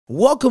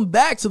Welcome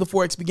back to the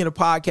Forex Beginner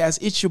Podcast.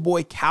 It's your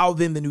boy,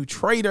 Calvin, the new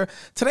trader.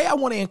 Today, I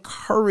want to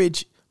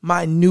encourage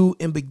my new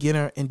and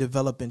beginner and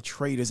developing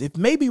traders. If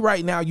maybe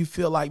right now you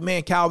feel like,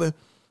 man, Calvin,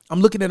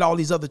 I'm looking at all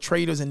these other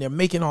traders and they're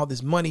making all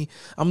this money.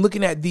 I'm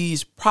looking at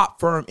these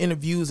prop firm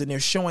interviews and they're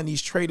showing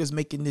these traders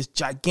making this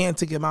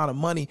gigantic amount of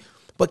money.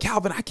 But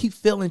Calvin, I keep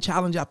failing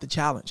challenge after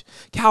challenge.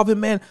 Calvin,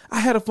 man, I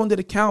had a funded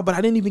account, but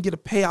I didn't even get a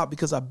payout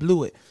because I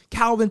blew it.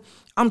 Calvin,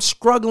 I'm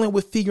struggling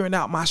with figuring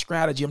out my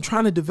strategy. I'm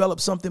trying to develop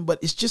something, but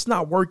it's just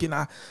not working.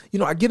 I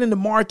get in the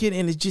market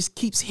and it just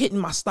keeps hitting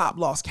my stop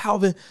loss.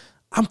 Calvin,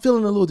 I'm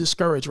feeling a little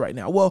discouraged right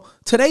now. Well,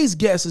 today's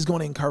guest is going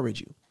to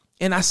encourage you.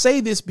 And I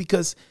say this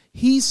because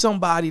he's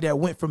somebody that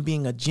went from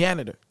being a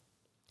janitor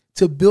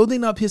to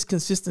building up his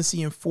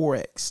consistency in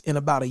Forex in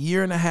about 1.5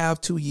 years,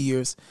 2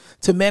 years,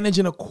 to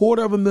managing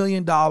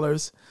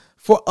 $250,000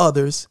 for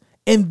others,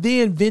 and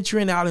then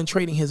venturing out and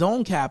trading his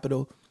own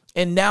capital,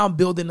 and now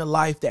building the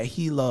life that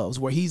he loves,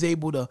 where he's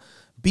able to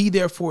be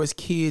there for his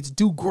kids,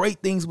 do great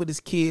things with his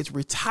kids,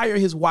 retire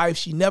his wife.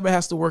 She never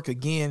has to work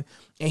again.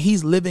 And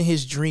he's living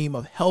his dream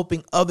of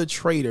helping other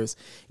traders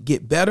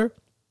get better,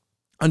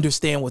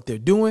 understand what they're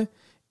doing,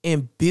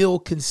 and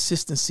build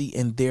consistency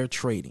in their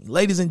trading.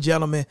 Ladies and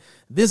gentlemen,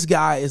 this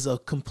guy is a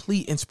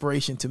complete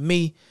inspiration to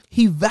me.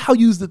 He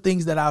values the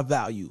things that I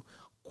value: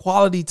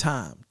 quality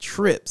time,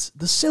 trips,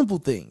 the simple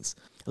things.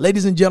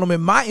 Ladies and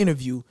gentlemen, my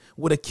interview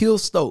with Akil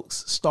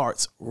Stokes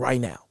starts right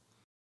now.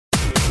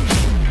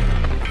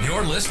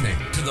 You're listening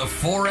to the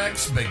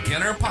Forex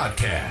Beginner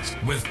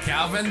Podcast with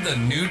Calvin, the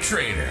new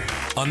trader.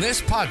 On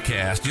this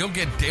podcast, you'll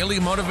get daily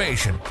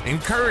motivation,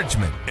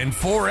 encouragement, and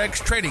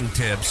Forex trading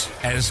tips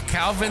as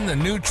Calvin, the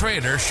new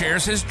trader,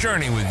 shares his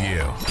journey with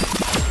you.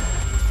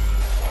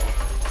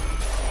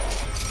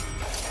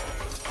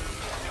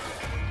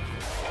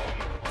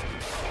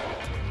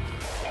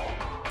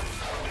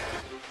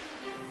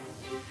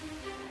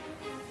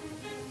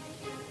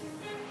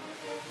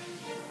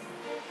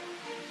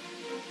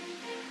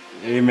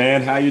 Hey,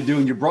 man, how you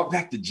doing? You brought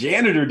back the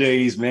janitor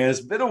days, man. It's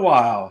been a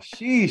while.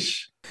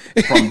 Sheesh.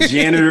 From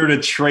janitor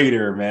to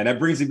trader, man. That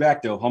brings me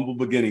back to humble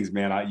beginnings,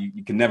 man.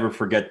 You can never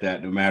forget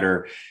that, no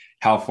matter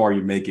how far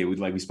you make it.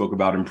 Like we spoke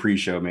about in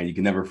pre-show, man, you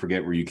can never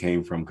forget where you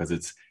came from, because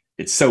it's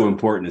so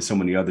important, and so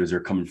many others are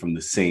coming from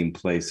the same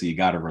place. So you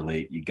got to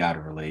relate. You got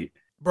to relate.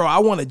 Bro, I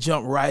want to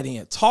jump right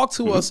in. Talk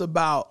to us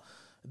about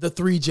the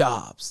 3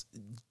 jobs.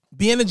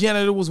 Being a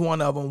janitor was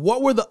one of them.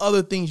 What were the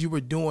other things you were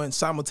doing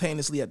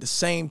simultaneously at the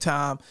same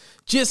time?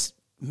 Just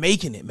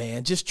making it,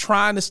 man. Just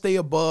trying to stay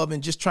above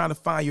and just trying to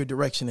find your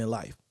direction in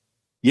life.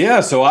 Yeah.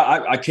 So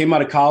I came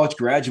out of college,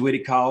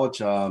 graduated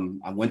college.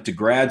 I went to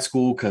grad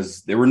school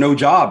because there were no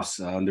jobs.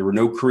 There were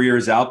no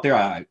careers out there.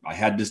 I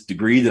had this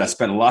degree that I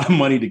spent a lot of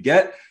money to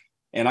get,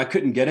 and I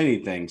couldn't get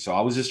anything. So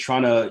I was just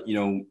trying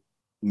to,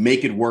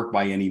 make it work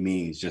by any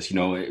means. Just,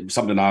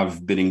 something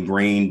I've been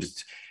ingrained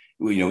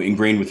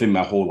within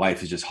my whole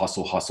life is just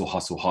hustle, hustle,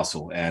 hustle,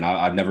 hustle. And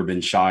I've never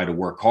been shy to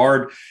work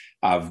hard.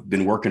 I've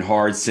been working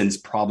hard since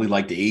probably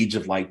like the age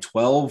of like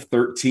 12,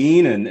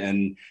 13.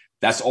 And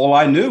that's all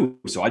I knew.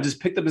 So I just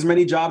picked up as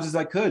many jobs as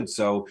I could.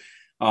 So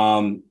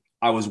I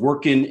was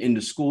working in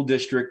the school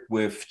district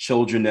with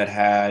children that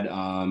had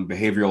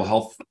behavioral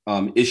health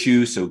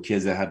issues. So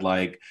kids that had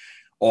like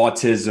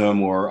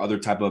autism or other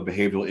type of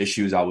behavioral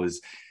issues. I was,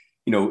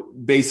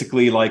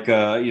 basically like,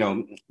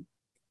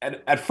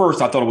 At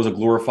first, I thought it was a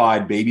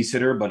glorified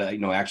babysitter, but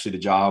actually the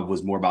job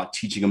was more about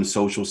teaching them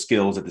social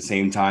skills at the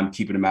same time,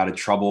 keeping them out of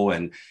trouble,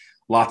 and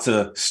lots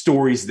of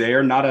stories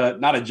there. Not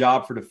a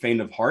job for the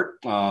faint of heart,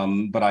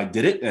 but I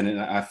did it,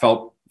 and I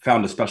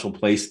found a special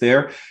place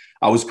there.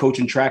 I was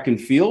coaching track and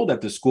field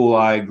at the school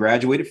I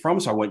graduated from,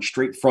 so I went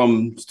straight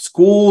from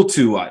school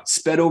to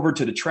sped over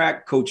to the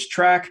track, coached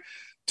track,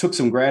 took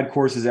some grad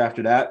courses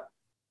after that.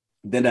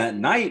 Then at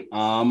night,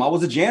 I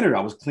was a janitor.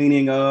 I was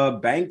cleaning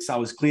banks. I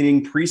was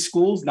cleaning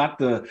preschools, not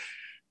the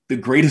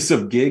greatest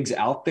of gigs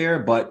out there.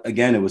 But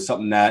again, it was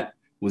something that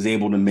was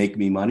able to make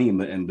me money.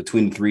 And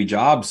between 3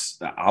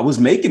 jobs, I was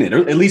making it,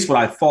 or at least what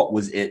I thought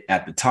was it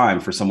at the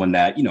time, for someone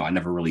that, I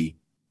never really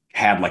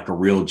had like a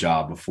real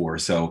job before.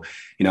 So,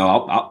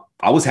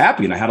 I was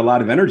happy and I had a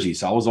lot of energy.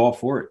 So I was all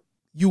for it.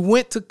 You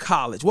went to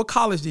college. What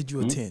college did you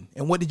attend?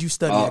 And what did you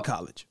study at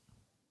college?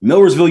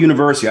 Millersville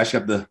University. I actually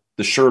have the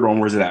shirt on.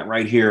 Where's it at?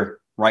 Right here,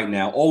 right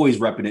now. Always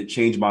repping it.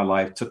 Changed my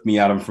life. Took me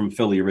out. I'm from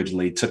Philly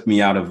originally. Took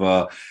me out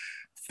of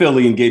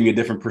Philly and gave me a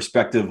different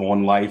perspective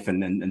on life.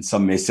 And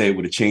some may say it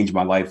would have changed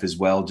my life as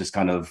well. Just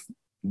kind of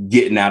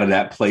getting out of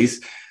that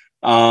place.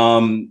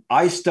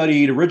 I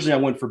studied, originally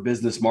I went for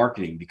business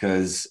marketing,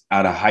 because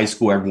out of high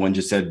school, everyone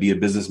just said, be a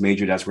business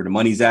major. That's where the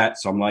money's at.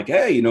 So I'm like,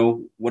 hey,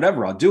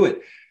 whatever, I'll do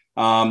it.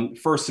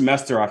 First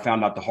semester, I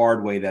found out the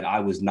hard way that I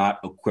was not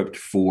equipped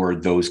for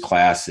those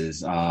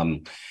classes.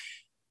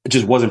 I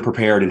just wasn't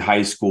prepared in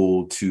high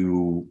school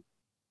to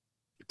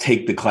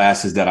take the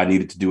classes that I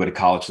needed to do at a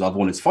college level.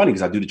 And it's funny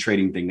because I do the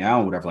trading thing now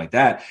and whatever like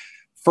that.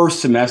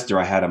 First semester,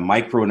 I had a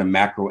micro and a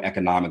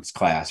macroeconomics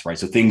class, right?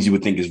 So things you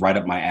would think is right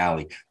up my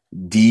alley.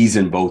 D's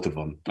in both of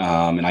them.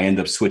 And I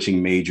ended up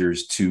switching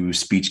majors to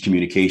speech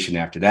communication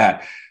after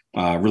that.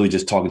 Really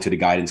just talking to the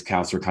guidance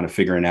counselor, kind of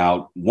figuring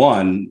out,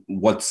 one,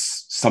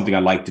 what's something I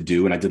like to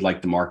do. And I did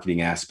like the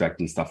marketing aspect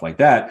and stuff like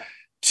that.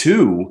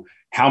 Two,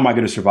 how am I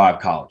going to survive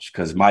college?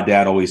 Because my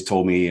dad always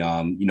told me,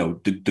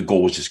 the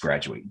goal is just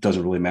graduate. It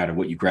doesn't really matter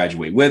what you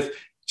graduate with,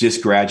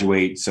 just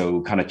graduate.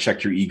 So kind of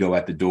check your ego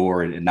at the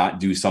door and not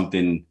do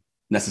something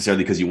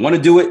necessarily because you want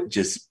to do it.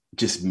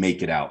 Just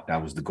make it out.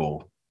 That was the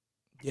goal.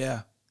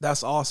 Yeah,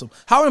 that's awesome.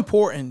 How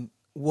important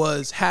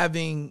was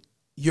having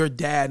your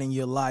dad in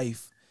your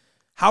life?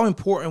 How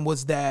important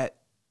was that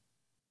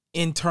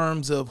in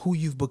terms of who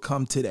you've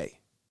become today?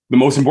 The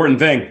most important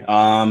thing.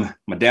 My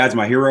dad's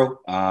my hero.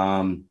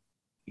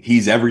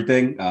 He's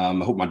everything. I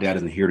hope my dad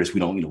doesn't hear this. We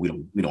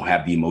don't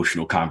have the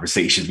emotional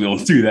conversations. We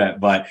don't do that.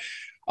 But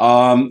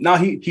no,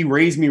 he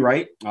raised me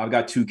right. I've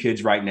got 2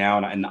 kids right now,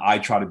 and I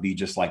try to be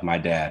just like my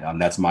dad.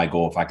 That's my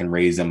goal. If I can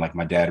raise them like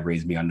my dad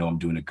raised me, I know I'm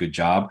doing a good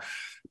job.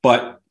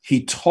 But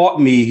he took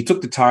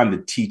the time to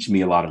teach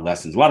me a lot of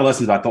lessons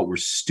I thought were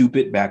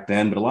stupid back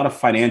then, but a lot of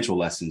financial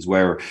lessons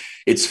where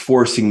it's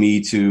forcing me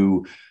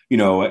to,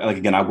 like,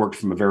 again, I worked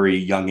from a very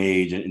young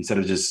age, and instead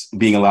of just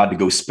being allowed to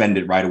go spend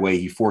it right away,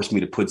 he forced me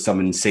to put some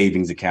in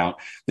savings account.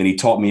 Then he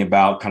taught me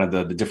about kind of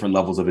the different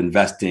levels of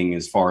investing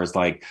as far as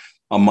like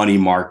a money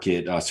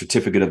market, a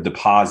certificate of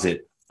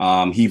deposit.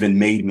 He even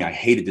made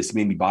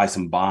me buy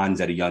some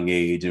bonds at a young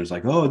age. And it was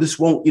like, oh, this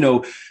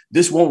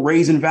won't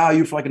raise in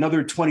value for like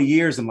another 20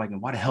 years. I'm like,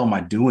 why the hell am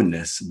I doing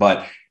this?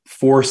 But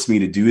forced me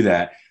to do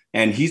that.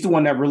 And he's the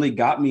one that really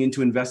got me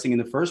into investing in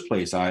the first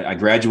place. I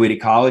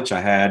graduated college.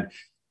 I had,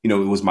 it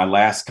was my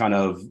last kind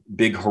of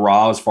big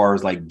hurrah as far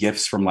as like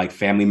gifts from like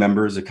family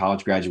members at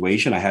college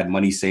graduation. I had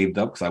money saved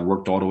up because I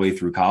worked all the way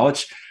through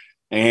college.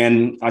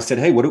 And I said,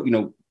 hey, what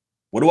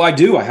do I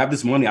do? I have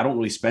this money. I don't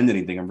really spend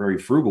anything. I'm very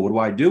frugal. What do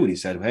I do? And he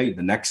said, hey,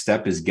 the next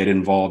step is get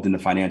involved in the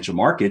financial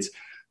markets.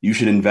 You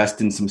should invest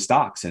in some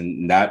stocks.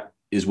 And that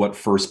is what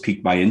first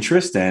piqued my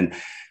interest. And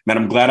man,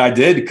 I'm glad I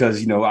did,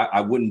 because, I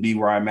wouldn't be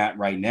where I'm at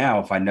right now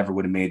if I never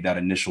would have made that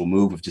initial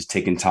move of just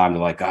taking time to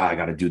like, I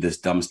got to do this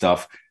dumb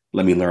stuff.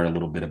 Let me learn a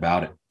little bit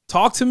about it.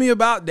 Talk to me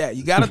about that.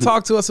 You got to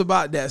talk to us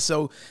about that.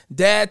 So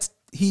Dad,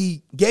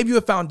 he gave you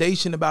a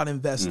foundation about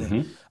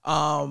investing.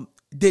 Mm-hmm.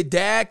 Did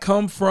Dad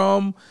come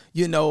from,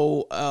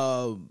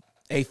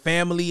 a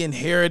family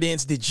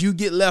inheritance? Did you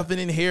get left an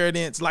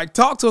inheritance? Like,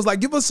 talk to us,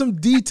 like, give us some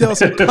details,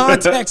 some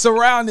context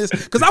around this.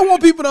 Because I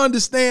want people to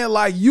understand,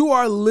 like, you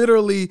are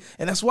literally,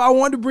 and that's why I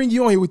wanted to bring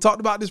you on here. We talked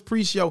about this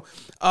pre-show.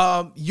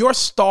 Your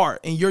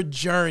start and your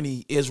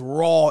journey is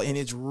raw and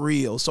it's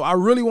real. So I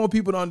really want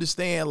people to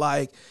understand,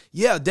 like,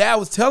 yeah, Dad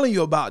was telling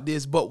you about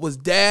this, but was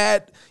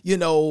Dad,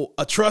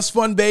 a trust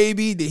fund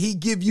baby? Did he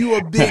give you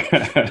a big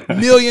 $1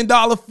 million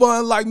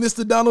fund like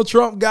Mr. Donald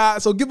Trump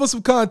got? So give us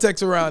some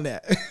context around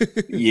that.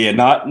 Yeah,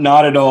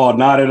 not at all.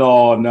 Not at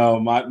all. No,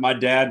 my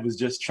dad was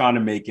just trying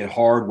to make it.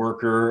 Hard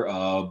worker,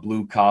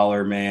 blue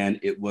collar, man.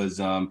 It was,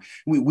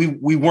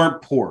 we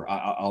weren't poor.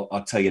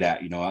 I'll tell you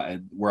that,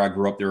 where I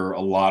grew up, there are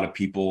a lot of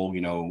people,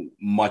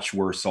 much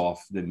worse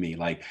off than me.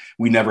 Like,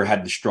 we never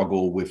had to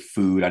struggle with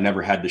food. I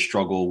never had to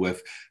struggle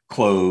with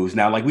clothes.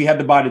 Now, like, we had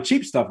to buy the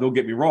cheap stuff. Don't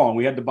get me wrong.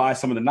 We had to buy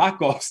some of the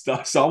knockoff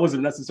stuff. So I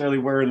wasn't necessarily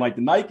wearing like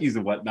the Nikes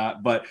and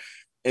whatnot, but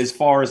as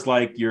far as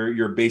like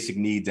your basic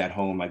needs at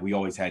home, like, we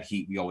always had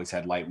heat, we always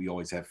had light, we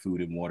always had food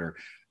and water.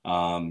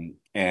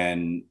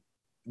 And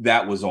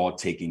that was all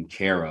taken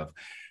care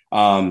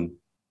of.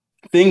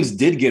 Things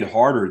did get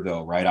harder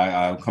though, right?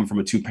 I come from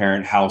a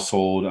 2-parent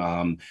household.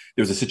 There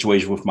was a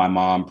situation with my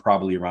mom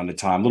probably around the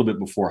time, a little bit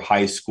before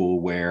high school,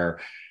 where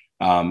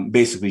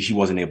basically she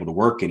wasn't able to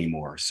work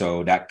anymore.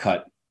 So that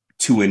cut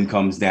 2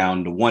 incomes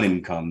down to 1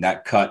 income.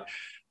 That cut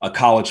a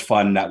college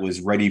fund that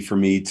was ready for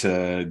me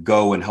to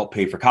go and help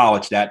pay for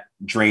college. That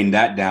drained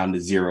that down to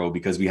 0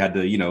 because we had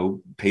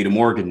to, pay the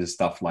mortgage and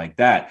stuff like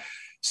that.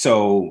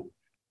 So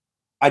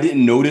I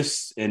didn't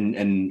notice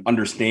and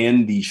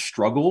understand these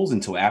struggles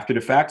until after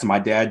the fact. So my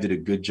dad did a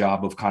good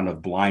job of kind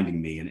of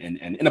blinding me and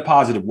in a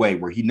positive way,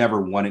 where he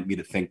never wanted me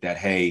to think that,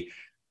 hey,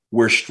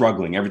 we're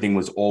struggling, everything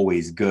was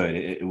always good.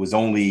 It was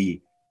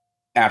only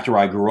after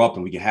I grew up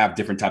and we can have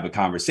different type of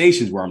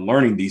conversations where I'm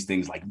learning these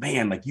things, like,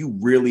 man, like, you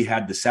really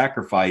had to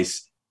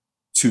sacrifice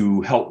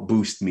to help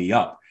boost me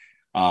up.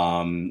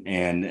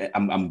 And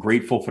I'm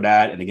grateful for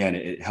that. And again,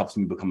 it helps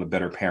me become a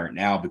better parent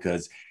now,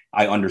 because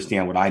I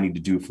understand what I need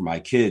to do for my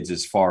kids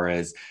as far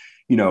as,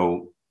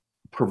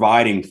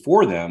 providing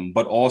for them,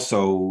 but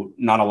also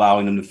not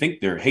allowing them to think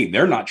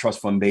they're not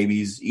trust fund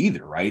babies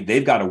either, right?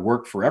 They've got to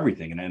work for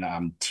everything. And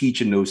I'm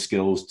teaching those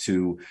skills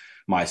to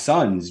my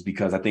sons,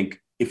 because I think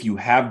if you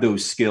have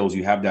those skills,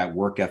 you have that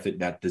work ethic,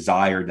 that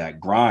desire, that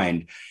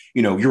grind,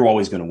 you're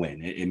always going to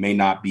win. It may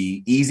not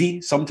be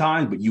easy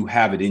sometimes, but you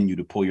have it in you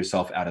to pull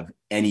yourself out of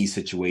any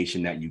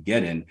situation that you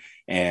get in.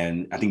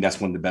 And I think that's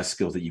one of the best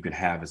skills that you can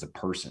have as a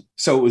person.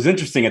 So it was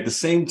interesting. At the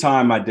same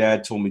time, my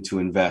dad told me to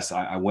invest.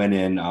 I went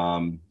in,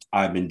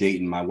 I've been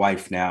dating my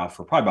wife now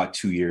for probably about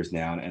 2 years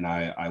now. And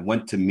I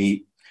went to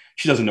meet,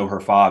 she doesn't know her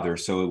father.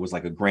 So it was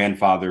like a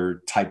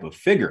grandfather type of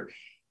figure.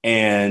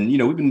 And,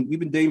 we've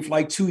been dating for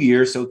like 2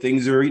 years. So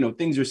things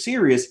are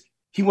serious.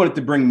 He wanted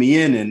to bring me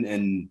in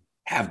and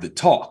have the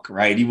talk,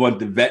 right? He wanted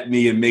to vet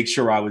me and make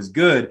sure I was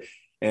good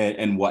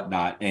and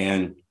whatnot.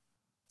 And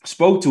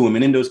spoke to him.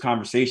 And in those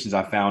conversations,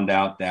 I found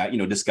out that,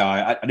 this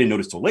guy, I didn't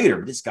notice till later,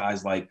 but this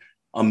guy's like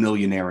a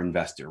millionaire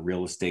investor,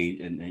 real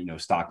estate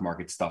and stock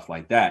market, stuff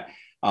like that.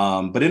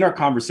 But in our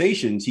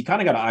conversations, he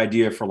kind of got an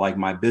idea for like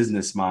my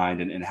business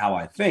mind and how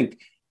I think.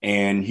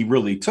 And he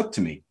really took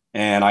to me.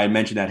 And I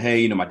mentioned that,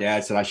 hey, my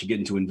dad said I should get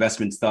into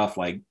investment stuff,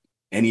 like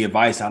any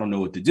advice, I don't know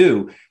what to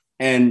do.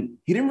 And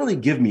he didn't really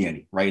give me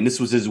any, right? And this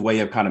was his way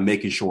of kind of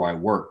making sure I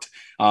worked.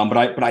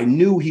 But I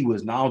knew he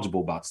was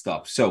knowledgeable about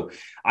stuff. So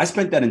I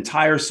spent that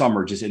entire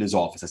summer just in his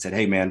office. I said,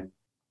 hey, man,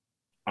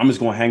 I'm just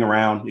going to hang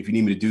around. If you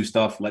need me to do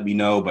stuff, let me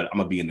know. But I'm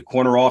going to be in the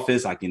corner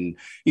office.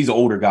 He's an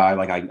older guy.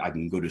 Like I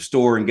can go to the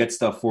store and get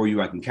stuff for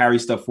you. I can carry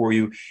stuff for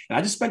you. And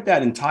I just spent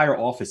that entire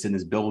office in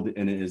his building,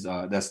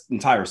 that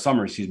entire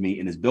summer,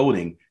 in his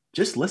building,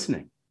 just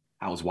listening.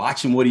 I was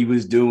watching what he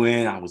was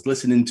doing. I was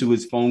listening to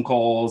his phone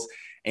calls.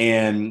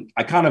 And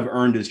I kind of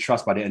earned his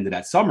trust by the end of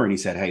that summer. And he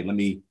said, hey, let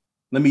me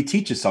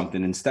teach you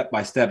something. And step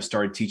by step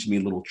started teaching me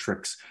little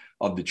tricks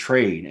of the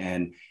trade.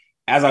 And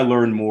as I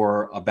learned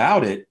more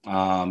about it,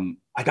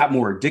 I got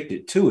more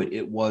addicted to it.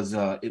 It was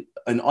an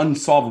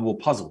unsolvable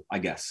puzzle, I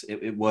guess.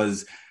 It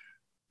was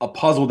a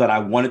puzzle that I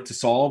wanted to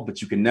solve,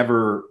 but you can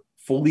never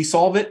fully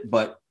solve it.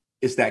 But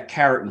it's that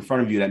carrot in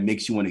front of you that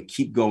makes you want to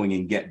keep going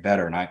and get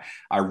better. And I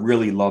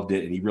really loved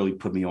it. And he really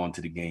put me on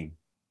to the game.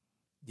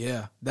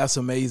 Yeah, that's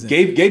amazing.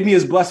 Gave me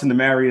his blessing to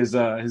marry his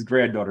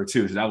granddaughter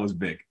too. So that was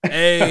big.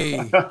 Hey,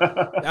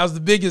 that was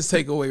the biggest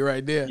takeaway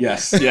right there.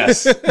 Yes.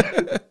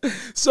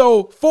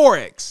 So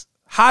Forex,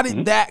 how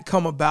did that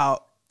come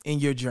about in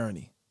your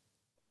journey?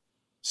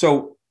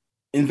 So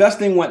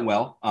investing went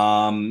well.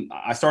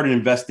 I started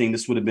investing.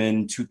 This would have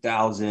been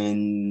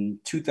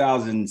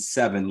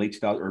 2007, late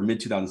 2000 or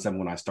mid 2007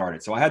 when I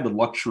started. So I had the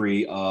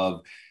luxury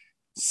of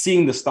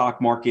seeing the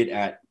stock market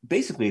at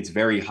basically its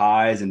very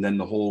highs, and then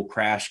the whole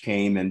crash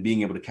came, and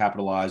being able to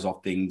capitalize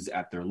off things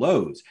at their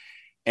lows.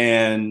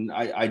 And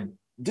I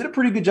did a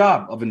pretty good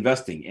job of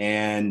investing.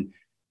 And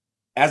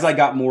as I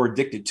got more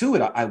addicted to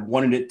it, I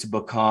wanted it to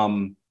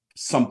become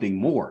something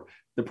more.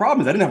 The problem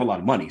is I didn't have a lot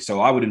of money.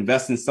 So I would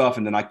invest in stuff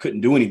and then I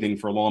couldn't do anything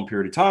for a long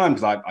period of time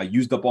because I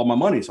used up all my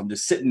money. So I'm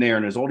just sitting there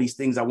and there's all these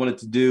things I wanted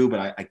to do,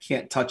 but I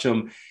can't touch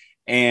them.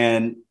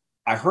 And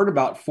I heard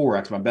about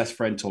Forex. My best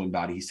friend told me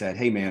about it. He said,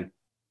 hey, man,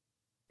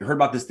 you heard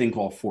about this thing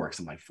called Forex?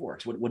 I'm like,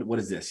 Forex, what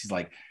is this? He's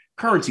like,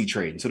 currency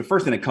trading. So the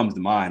first thing that comes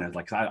to mind, I was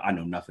like, I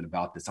know nothing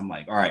about this. I'm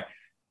like, all right,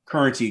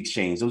 currency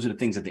exchange. Those are the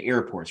things at the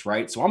airports,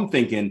 right? So I'm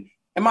thinking,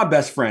 and my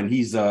best friend,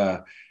 he's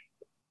hood,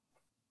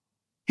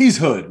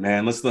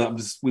 man.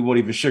 We won't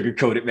even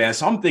sugarcoat it, man.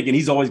 So I'm thinking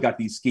he's always got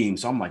these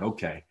schemes. So I'm like,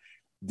 okay,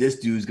 this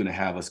dude's going to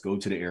have us go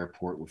to the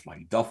airport with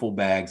like duffel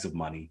bags of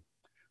money.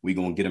 We're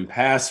going to get him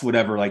past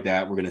whatever like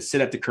that. We're going to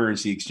sit at the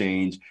currency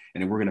exchange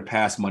and then we're going to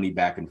pass money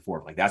back and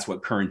forth. Like that's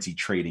what currency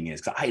trading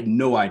is. Cause I had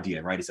no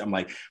idea. Right. I'm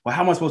like, well,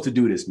 how am I supposed to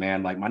do this,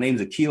 man? Like my name's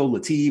Akil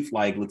Latif,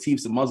 like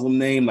Latif's a Muslim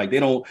name. Like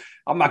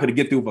I'm not going to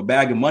get through with a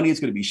bag of money.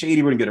 It's going to be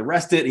shady. We're going to get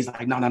arrested. And he's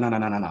like,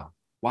 no.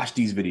 Watch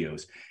these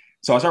videos.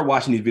 So I started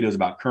watching these videos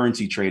about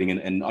currency trading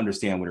and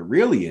understand what it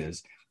really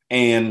is.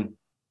 And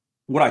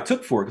what I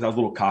took for it, because I was a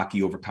little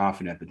cocky,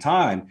 overconfident at the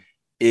time,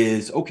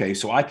 is okay,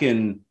 so I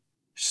can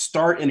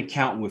start an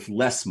account with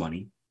less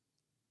money.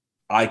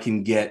 I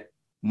can get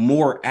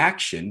more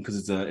action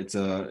because it's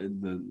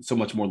so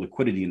much more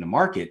liquidity in the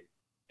market,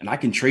 and I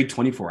can trade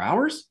 24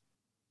 hours,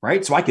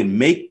 right? So I can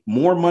make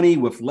more money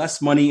with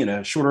less money in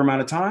a shorter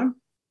amount of time.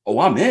 Oh,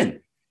 I'm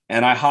in.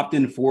 And I hopped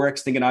in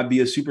Forex thinking I'd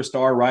be a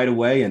superstar right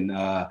away, and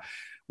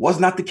was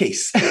not the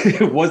case.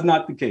 It was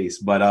not the case.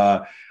 But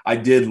I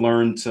did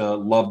learn to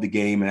love the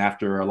game, and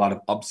after a lot of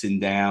ups and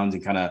downs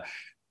and kind of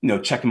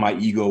checking my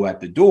ego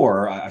at the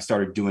door, I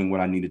started doing what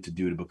I needed to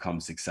do to become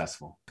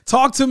successful.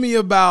 Talk to me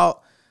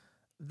about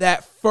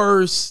that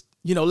first,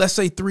 let's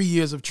say 3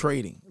 years of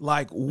trading.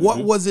 Like,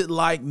 what was it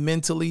like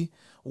mentally?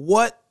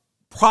 What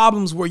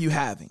problems were you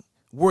having?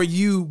 Were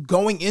you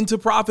going into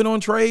profit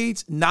on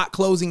trades, not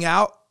closing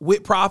out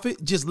with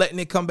profit, just letting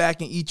it come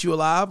back and eat you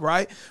alive,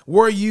 right?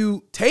 Were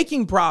you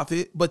taking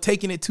profit, but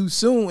taking it too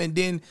soon, and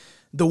then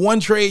the one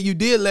trade you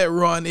did let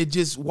run, it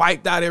just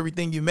wiped out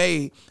everything you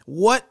made?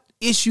 What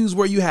issues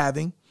were you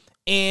having?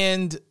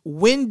 And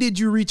when did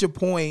you reach a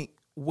point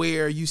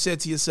where you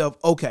said to yourself,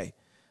 okay,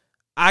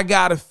 I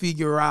got to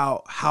figure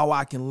out how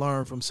I can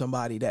learn from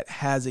somebody that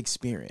has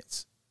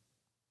experience?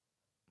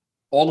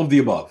 All of the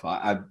above.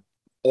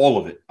 All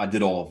of it. I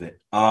did all of it.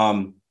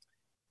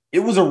 It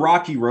was a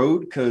rocky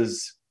road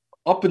because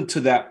up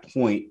until that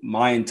point,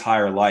 my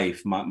entire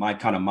life, my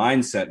kind of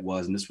mindset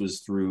was, and this was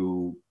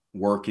through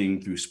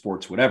working, through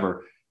sports,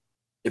 whatever,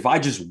 if I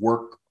just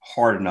work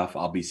hard enough,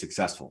 I'll be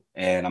successful.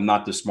 And I'm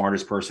not the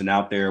smartest person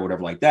out there,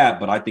 whatever like that,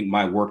 but I think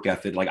my work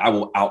ethic, like I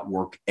will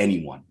outwork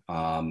anyone.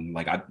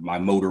 My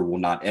motor will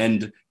not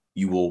end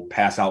you will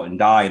pass out and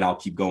die, and I'll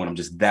keep going. I'm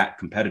just that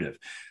competitive.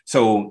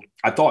 So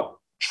I thought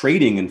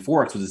trading and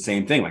Forex was the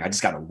same thing. Like, I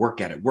just got to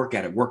work at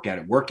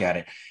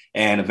it.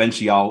 And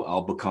eventually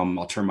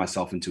I'll turn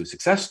myself into a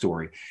success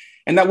story.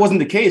 And that wasn't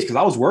the case, because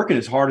I was working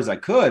as hard as I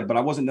could, but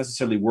I wasn't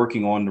necessarily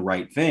working on the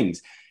right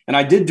things. And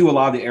I did do a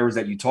lot of the errors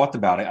that you talked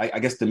about. I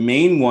guess the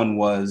main one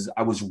was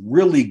I was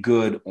really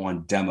good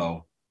on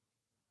demo,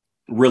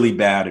 really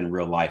bad in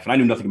real life. And I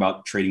knew nothing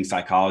about trading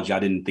psychology. I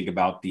didn't think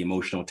about the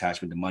emotional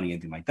attachment to money,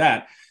 anything like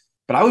that.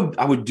 But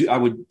I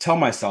would tell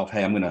myself,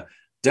 hey, I'm going to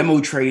demo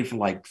trade for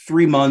like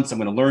 3 months. I'm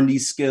going to learn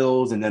these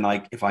skills. And then,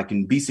 like, if I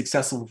can be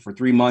successful for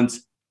 3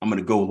 months, I'm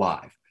going to go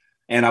live.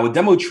 And I would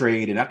demo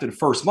trade. And after the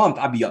first month,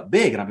 I'd be up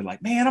big. And I'd be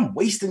like, man, I'm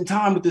wasting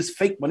time with this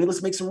fake money.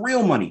 Let's make some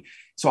real money.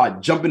 So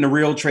I'd jump into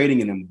real trading,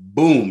 and then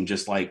boom,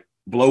 just like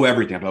blow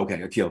everything. I'm like,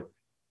 okay, Akil,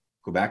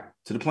 go back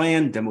to the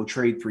plan, demo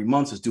trade 3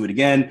 months. Let's do it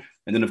again.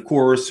 And then, of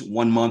course,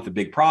 1 month, a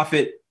big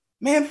profit.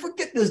 Man,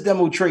 forget this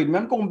demo trade,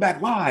 man. I'm going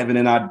back live. And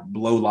then I'd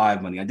blow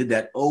live money. I did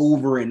that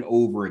over and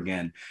over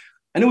again.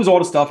 And it was all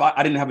the stuff.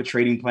 I didn't have a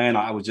trading plan.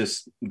 I was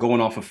just going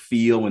off of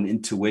feel and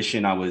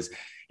intuition.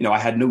 I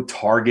had no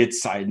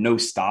targets. I had no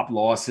stop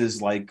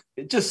losses, like,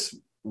 just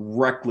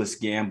reckless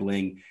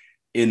gambling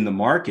in the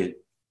market.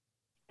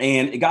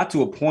 And it got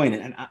to a point,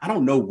 and I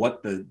don't know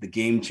what the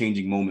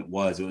game-changing moment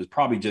was. It was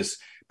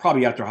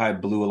probably after I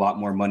blew a lot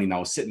more money, and I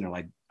was sitting there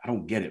like, I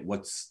don't get it.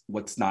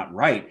 What's not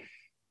right?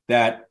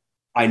 That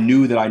I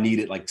knew that I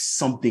needed, like,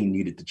 something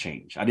needed to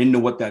change. I didn't know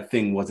what that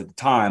thing was at the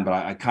time, but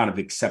I kind of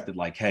accepted,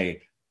 like,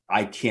 hey,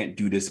 I can't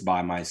do this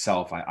by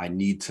myself. I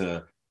need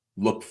to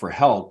look for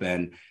help.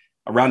 And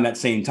around that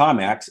same time,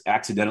 I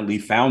accidentally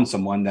found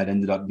someone that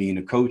ended up being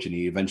a coach, and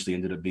he eventually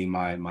ended up being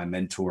my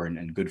mentor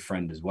and good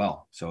friend as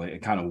well. So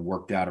it kind of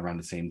worked out around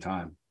the same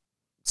time.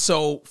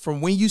 So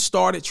from when you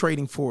started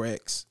trading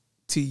Forex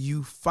to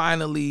you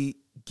finally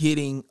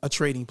getting a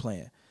trading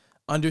plan,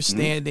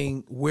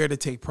 understanding where to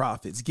take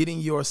profits,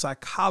 getting your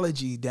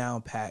psychology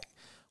down pat,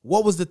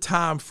 what was the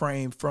time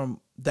frame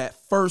from that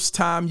first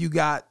time you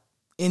got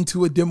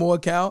into a demo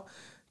account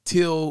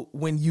till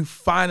when you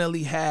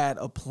finally had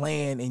a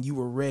plan and you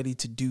were ready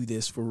to do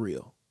this for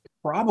real?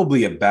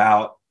 Probably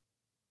about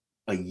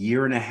a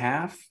year and a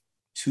half,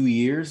 2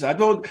 years. I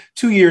go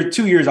 2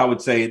 years, I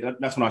would say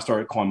that's when I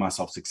started calling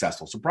myself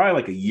successful. So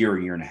probably like a year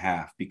and a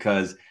half,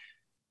 because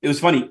it was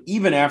funny.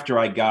 Even after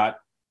I got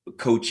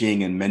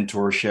coaching and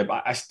mentorship,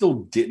 I still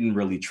didn't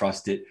really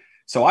trust it.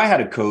 So I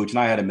had a coach and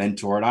I had a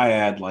mentor, and I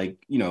had, like,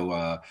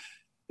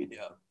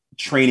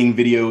 training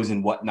videos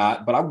and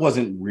whatnot, but I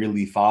wasn't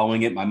really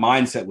following it. My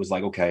mindset was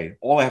like, okay,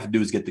 all I have to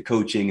do is get the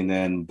coaching, and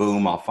then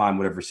boom, I'll find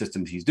whatever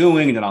systems he's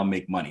doing, and then I'll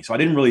make money. So I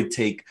didn't really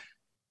take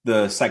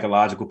the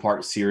psychological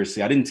part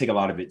seriously. I didn't take a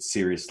lot of it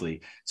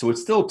seriously. So it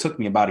still took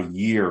me about a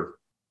year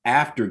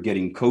after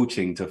getting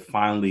coaching to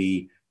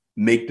finally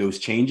make those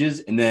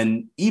changes. And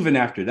then even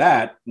after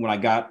that, when I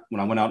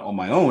went out on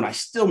my own, I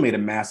still made a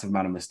massive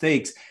amount of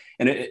mistakes.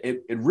 And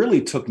it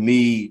really took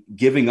me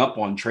giving up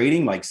on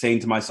trading, like saying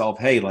to myself,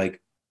 hey,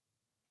 like,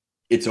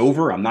 it's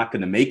over. I'm not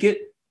going to make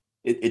it.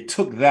 It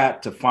took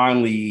that to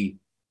finally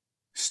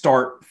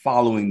start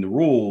following the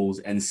rules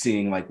and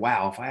seeing, like,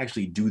 wow, if I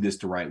actually do this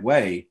the right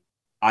way,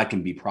 I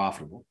can be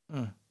profitable.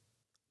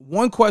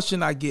 One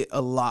question I get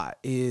a lot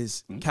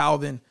is,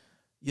 Calvin,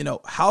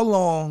 how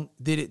long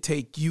did it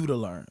take you to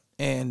learn?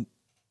 And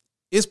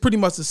it's pretty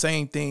much the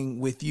same thing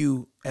with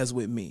you as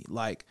with me.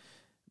 Like,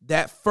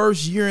 that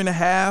first year and a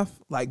half,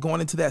 like going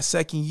into that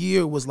second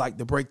year, was like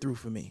the breakthrough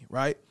for me,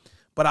 right?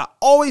 But I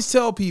always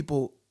tell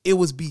people it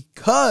was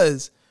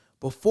because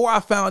before I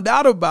found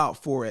out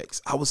about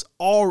Forex, I was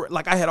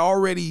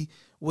already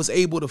was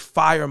able to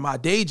fire my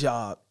day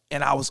job,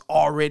 and I was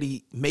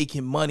already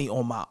making money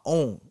on my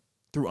own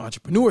through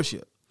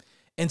entrepreneurship.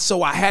 And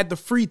so I had the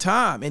free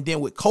time. And then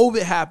with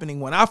COVID happening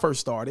when I first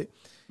started,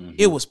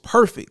 it was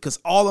perfect because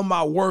all of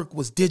my work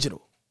was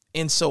digital.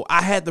 And so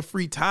I had the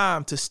free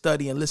time to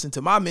study and listen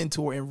to my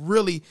mentor and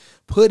really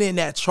put in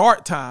that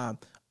chart time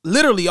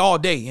literally all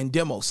day in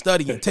demo,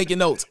 studying, taking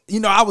notes.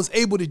 I was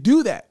able to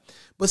do that.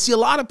 But see, a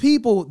lot of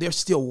people, they're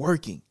still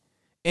working.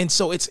 And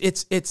so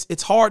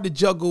it's hard to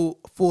juggle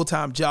a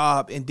full-time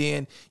job and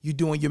then you're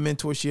doing your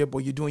mentorship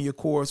or you're doing your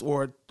course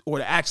or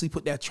to actually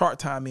put that chart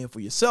time in for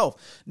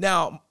yourself.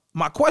 Now,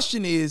 my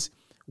question is,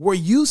 were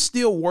you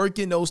still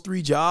working those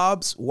 3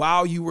 jobs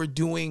while you were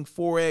doing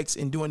Forex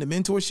and doing the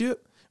mentorship?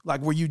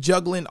 Like, were you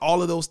juggling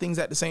all of those things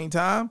at the same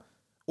time?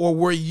 Or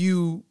were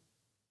you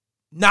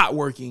not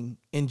working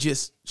and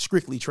just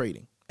strictly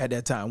trading at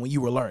that time when you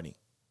were learning?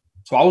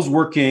 So I was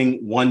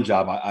working one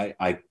job.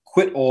 I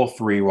quit all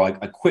 3. Well,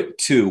 I quit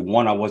 2.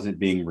 One I wasn't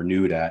being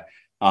renewed at.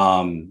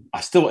 I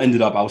was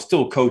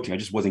still coaching. I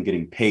just wasn't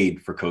getting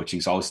paid for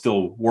coaching. So I was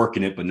still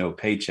working it, but no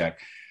paycheck.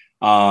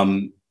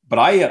 But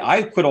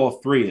I quit all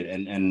 3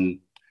 and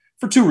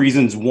for 2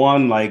 reasons.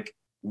 One,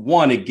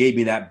 it gave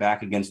me that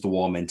back against the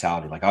wall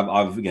mentality. Like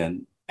I've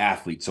again,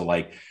 athlete. So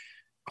like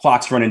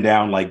clock's running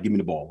down, like, give me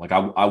the ball. Like,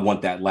 I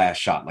want that last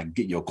shot. Like,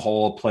 get your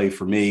call play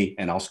for me,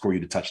 and I'll score you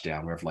the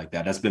touchdown, wherever like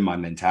that. That's been my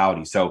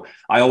mentality. So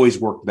I always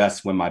work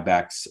best when my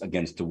back's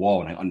against the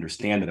wall, and I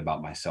understand it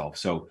about myself.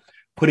 So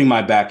putting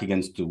my back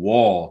against the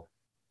wall,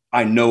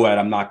 I know that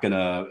I'm not going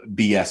to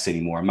BS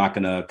anymore. I'm not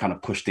going to kind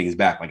of push things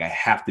back. Like, I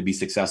have to be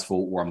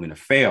successful or I'm going to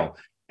fail.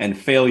 And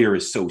failure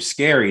is so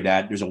scary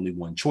that there's only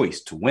one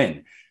choice: to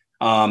win.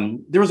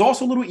 There was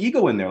also a little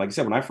ego in there. Like I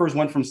said, when I first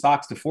went from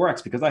stocks to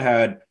Forex, because I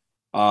had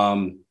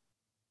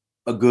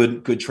a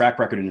good track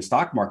record in the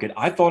stock market,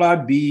 I thought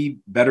I'd be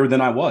better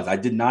than I was. I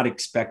did not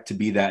expect to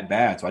be that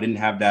bad. So I didn't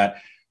have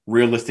that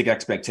realistic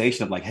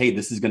expectation of like, hey,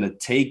 this is going to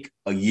take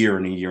a year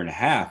and a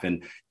half.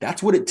 And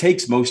that's what it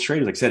takes most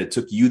traders. Like I said, it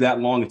took you that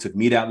long. It took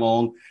me that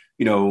long.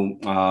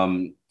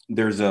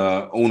 There's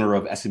a owner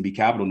of S&B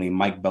Capital named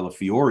Mike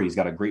Bellafiore. He's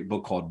got a great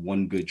book called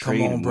One Good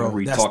Trade. Come on, bro.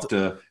 He talked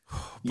to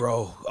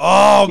bro.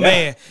 Oh, yeah.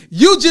 Man.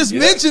 You just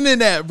mentioning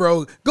that,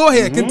 bro. Go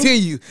ahead.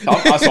 Continue. So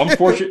I'm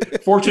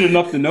fortunate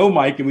enough to know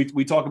Mike, and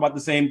we talk about the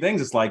same things.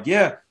 It's like,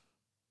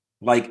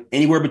 like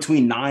anywhere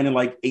between 9 and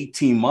like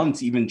 18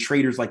 months, even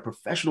traders, like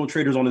professional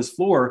traders on this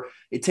floor,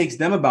 it takes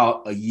them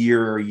about a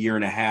year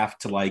and a half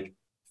to like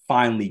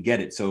finally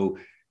get it. So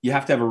you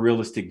have to have a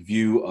realistic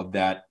view of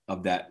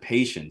that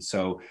patience.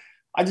 So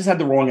I just had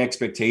the wrong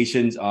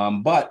expectations.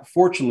 But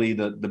fortunately,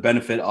 the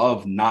benefit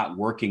of not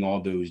working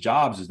all those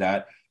jobs is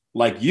that,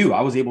 like you,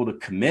 I was able to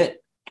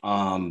commit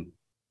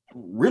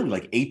really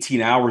like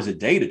 18 hours a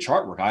day to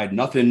chart work. I had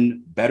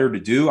nothing better to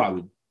do. I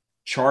would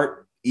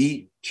chart,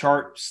 eat,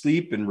 chart,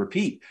 sleep, and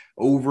repeat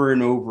over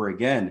and over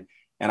again.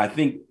 And I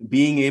think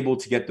being able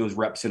to get those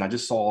reps in, I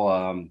just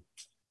saw,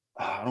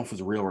 I don't know if it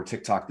was a reel or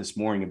TikTok this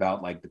morning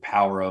about like the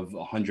power of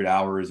 100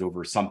 hours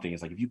over something.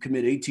 It's like, if you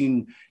commit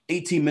 18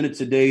 minutes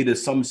a day to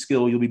some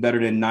skill, you'll be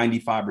better than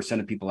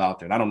 95% of people out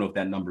there. And I don't know if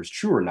that number is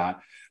true or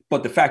not,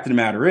 but the fact of the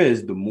matter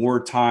is, the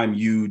more time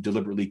you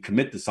deliberately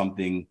commit to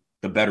something,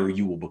 the better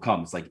you will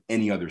become. It's like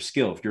any other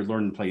skill. If you're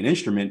learning to play an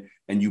instrument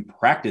and you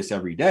practice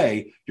every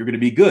day, you're going to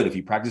be good. If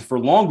you practice for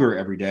longer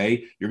every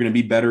day, you're going to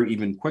be better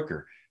even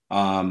quicker.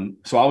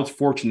 So I was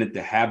fortunate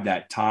to have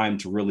that time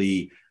to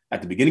really,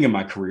 at the beginning of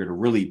my career, to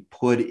really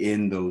put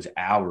in those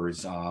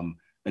hours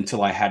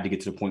until I had to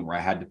get to the point where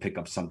I had to pick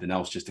up something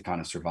else just to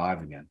kind of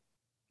survive again.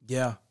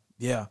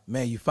 Yeah,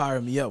 man, you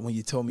fired me up when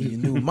you told me you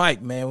knew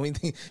Mike, man. When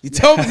you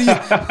told me,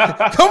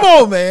 come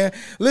on, man.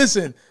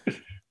 Listen,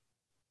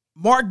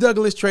 Mark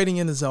Douglas Trading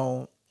in the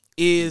Zone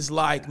is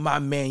like my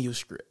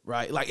manuscript,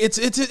 right? Like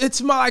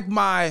it's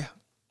my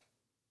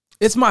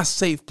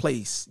safe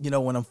place,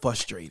 when I'm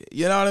frustrated.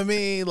 You know what I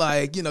mean?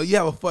 Like, you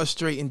have a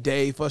frustrating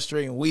day,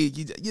 frustrating week.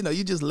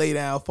 You just lay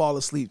down, fall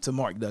asleep to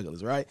Mark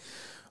Douglas, right?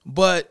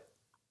 But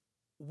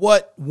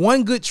what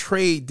One Good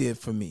Trade did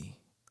for me,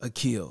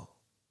 Akil,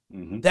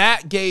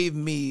 that gave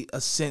me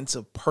a sense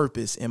of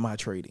purpose in my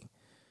trading.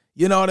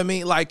 You know what I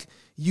mean? Like,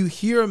 you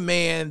hear a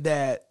man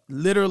that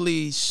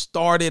literally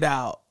started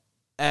out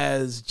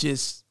as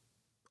just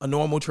a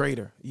normal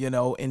trader,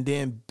 and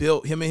then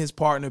him and his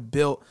partner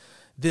built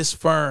this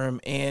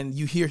firm, and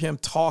you hear him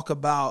talk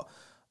about,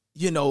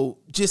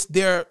 just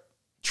their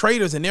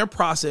traders and their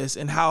process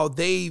and how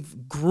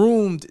they've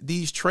groomed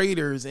these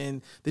traders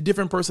and the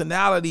different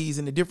personalities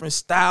and the different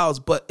styles,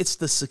 but it's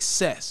the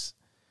success.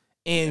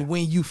 And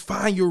when you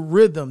find your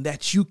rhythm,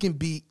 that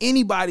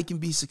anybody can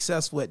be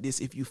successful at this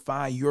if you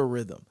find your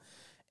rhythm.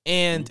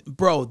 And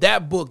bro,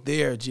 that book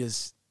there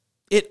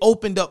it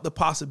opened up the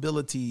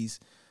possibilities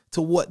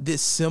to what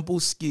this simple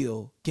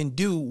skill can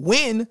do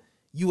when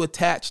you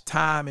attach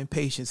time and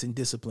patience and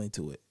discipline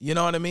to it. You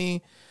know what I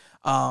mean?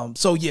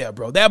 So yeah,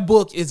 bro, that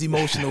book is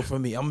emotional for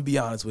me. I'm gonna be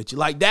honest with you.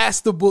 Like, that's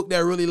the book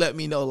that really let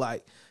me know,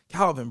 like,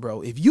 Calvin,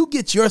 bro, if you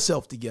get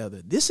yourself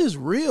together, this is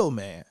real,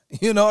 man.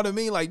 You know what I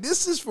mean? Like,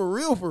 this is for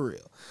real, for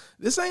real.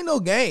 This ain't no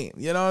game.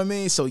 You know what I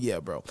mean? So yeah,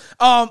 bro.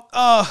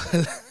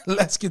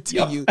 Let's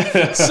continue.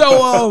 Yep.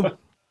 So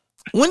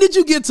when did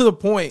you get to the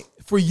point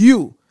for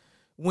you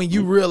when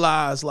you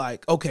realize,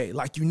 like, okay,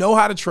 like,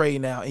 how to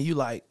trade now, and you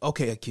like,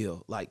 okay,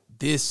 Akil, like,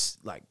 this,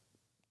 like,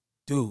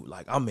 dude,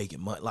 like, I'm making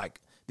money.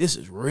 Like, this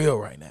is real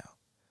right now.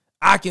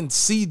 I can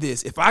see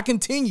this. If I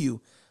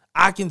continue,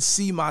 I can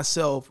see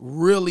myself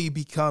really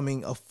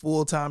becoming a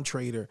full-time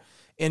trader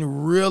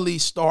and really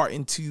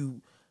starting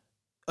to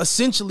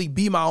essentially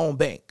be my own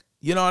bank.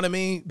 You know what I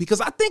mean?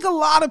 Because I think a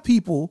lot of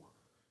people,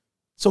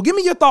 so give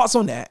me your thoughts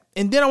on that.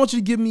 And then I want you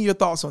to give me your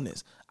thoughts on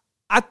this.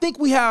 I think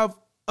we have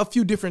a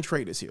few different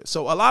traders here.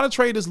 So a lot of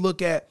traders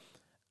look at,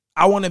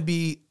 I want to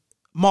be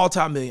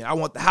multi-million. I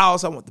want the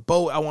house. I want the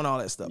boat. I want all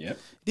that stuff. Yep.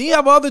 Then you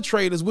have other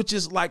traders, which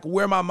is like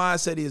where my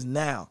mindset is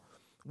now,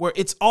 where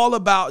it's all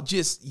about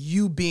just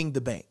you being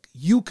the bank.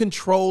 You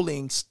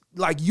controlling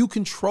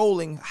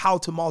how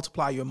to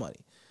multiply your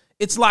money.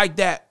 It's like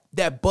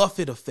that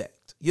Buffett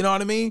effect. You know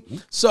what I mean? Mm-hmm.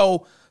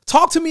 So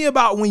talk to me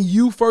about when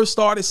you first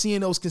started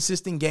seeing those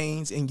consistent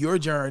gains in your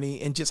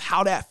journey and just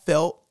how that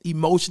felt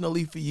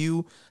emotionally for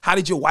you. How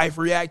did your wife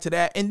react to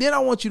that? And then I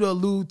want you to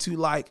allude to,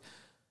 like,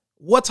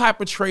 what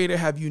type of trader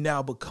have you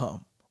now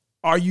become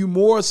Are you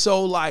more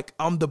so like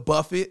I'm the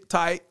Buffett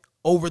type,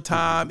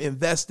 overtime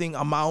investing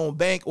on my own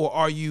bank, or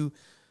are you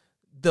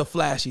the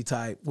flashy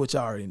type, which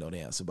I already know the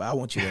answer, but I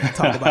want you to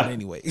talk about it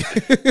anyway.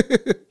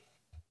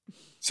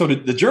 So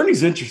the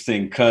journey's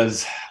interesting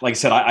because, like I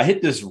said, I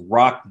hit this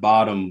rock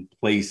bottom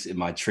place in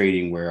my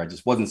trading where I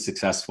just wasn't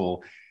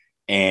successful.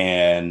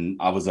 And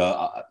I was,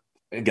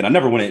 again, I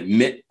never want to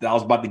admit that I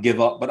was about to give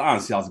up, but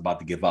honestly, I was about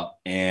to give up.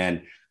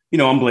 And,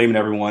 I'm blaming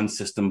everyone's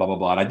system, blah, blah,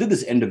 blah. And I did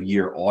this end of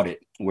year audit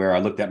where I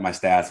looked at my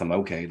stats. I'm like,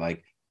 okay,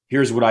 like,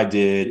 here's what I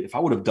did. If I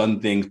would have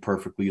done things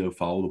perfectly,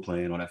 follow the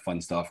plan, all that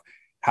fun stuff,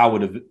 how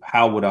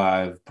would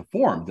I have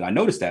performed? And I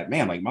noticed that,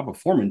 man, like my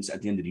performance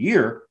at the end of the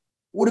year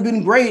would have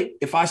been great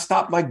if I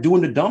stopped like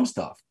doing the dumb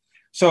stuff.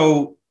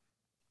 So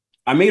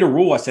I made a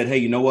rule. I said, hey,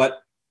 you know what?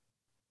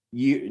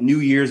 New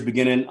Year's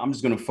beginning, I'm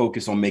just going to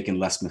focus on making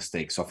less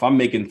mistakes. So if I'm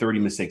making 30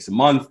 mistakes a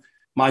month,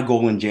 my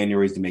goal in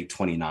January is to make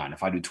 29.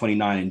 If I do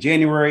 29 in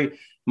January,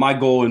 my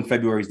goal in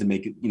February is to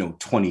make it,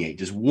 28,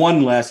 just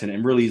one less,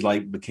 and really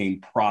like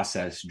became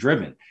process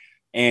driven.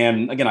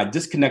 And again, I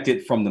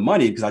disconnected from the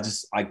money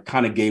because I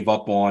kind of gave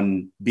up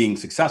on being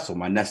successful.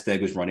 My nest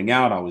egg was running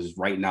out. I was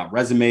writing out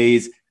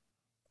resumes.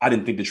 I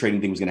didn't think the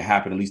trading thing was going to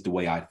happen, at least the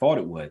way I thought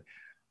it would.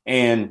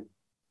 And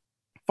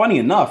funny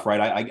enough,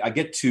 right, I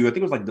get to, I think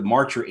it was like the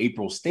March or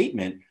April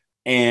statement,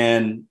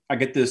 and I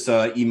get this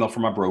email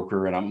from my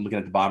broker, and I'm looking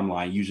at the bottom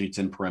line. Usually it's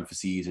in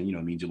parentheses and,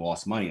 it means you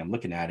lost money. I'm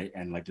looking at it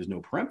and like, there's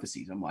no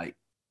parentheses. I'm like,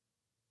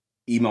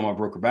 email my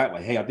broker back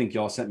like, hey, I think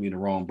y'all sent me the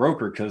wrong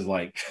broker because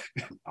like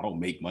I don't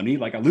make money.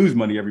 Like I lose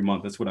money every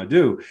month. That's what I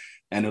do.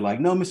 And they're like,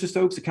 no, Mr.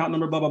 Stokes, account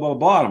number, blah, blah, blah,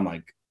 blah. And I'm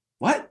like,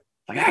 what?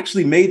 Like I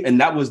actually made,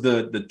 and that was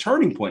the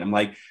turning point. I'm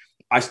like,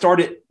 I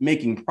started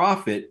making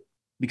profit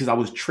because I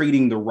was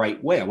trading the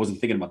right way. I wasn't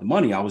thinking about the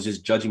money. I was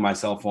just judging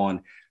myself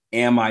on,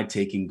 am I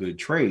taking good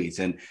trades?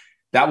 And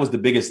that was the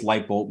biggest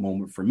light bulb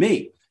moment for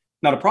me.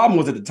 Now, the problem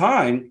was at the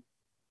time,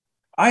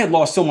 I had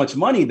lost so much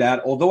money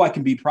that although I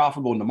can be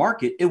profitable in the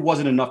market, it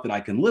wasn't enough that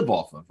I can live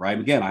off of, right?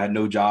 Again, I had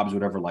no jobs,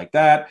 whatever like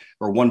that,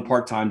 or one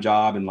part-time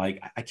job. And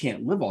like, I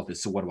can't live off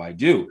this. So what do I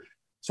do?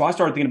 So I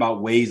started thinking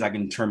about ways I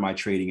can turn my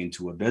trading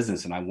into a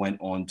business. And I went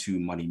on to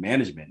money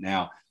management.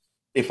 Now,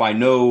 if I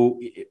know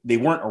they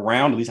weren't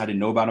around, at least I didn't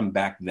know about them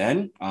back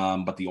then.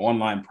 But the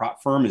online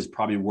prop firm is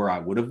probably where I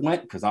would have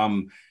went because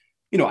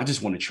I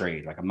just want to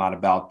trade. Like I'm not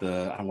about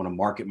I don't want to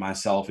market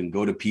myself and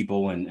go to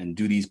people and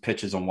do these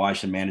pitches on why I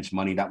should manage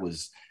money. That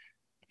was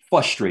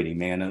frustrating,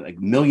 man. Like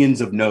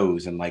millions of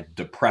no's and like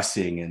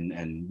depressing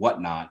and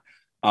whatnot.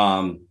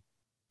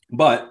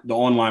 But the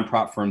online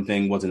prop firm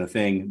thing wasn't a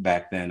thing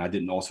back then. I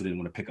didn't want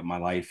to pick up my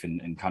life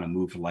and kind of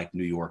move to like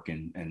New York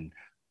and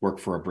work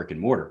for a brick and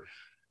mortar.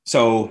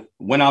 So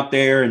went out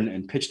there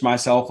and pitched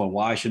myself on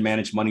why I should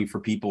manage money for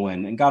people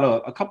and got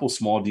a couple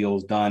small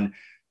deals done.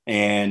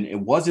 And it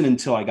wasn't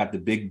until I got the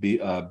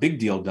big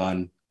deal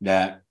done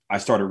that I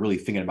started really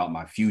thinking about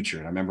my future.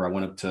 And I remember I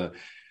went up to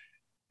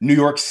New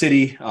York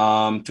City,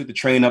 took the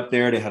train up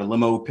there. They had a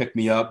limo pick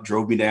me up,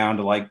 drove me down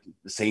to like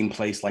the same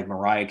place like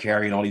Mariah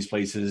Carey and all these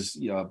places,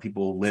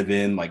 people live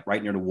in, like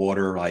right near the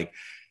water, like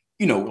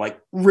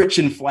rich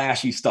and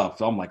flashy stuff.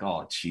 So I'm like,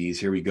 oh, geez,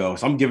 here we go.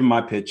 So I'm giving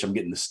my pitch. I'm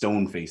getting the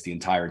stone face the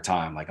entire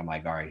time. Like, I'm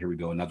like, all right, here we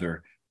go.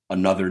 Another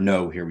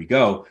no, here we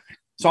go.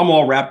 So I'm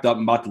all wrapped up.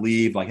 I'm about to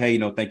leave. Like, hey,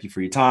 thank you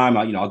for your time.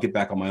 I'll get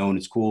back on my own.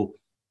 It's cool.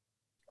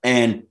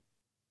 And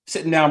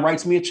sitting down,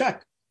 writes me a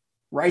check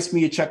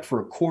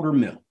for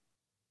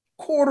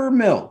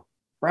 $250,000,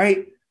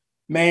 right?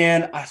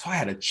 Man, so I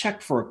had a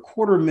check for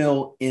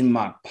 $250,000 in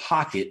my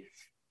pocket.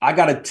 I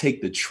got to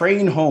take the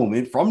train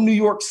home from New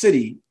York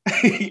City.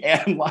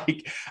 And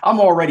like,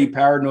 I'm already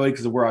paranoid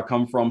because of where I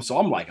come from. So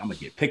I'm like, I'm going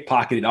to get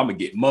pickpocketed. I'm going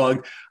to get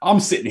mugged. I'm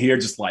sitting here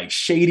just like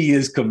shady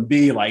as can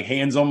be, like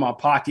hands on my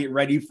pocket,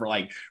 ready for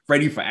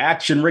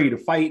action, ready to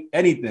fight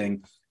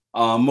anything.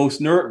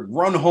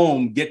 Run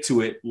home, get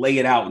to it, lay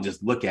it out and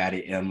just look at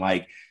it. And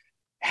like,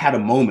 had a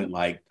moment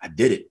like I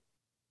did it.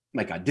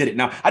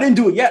 Now I didn't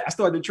do it yet. I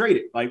still had to trade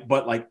it.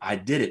 But I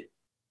did it.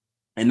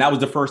 And that was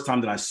the first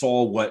time that I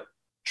saw what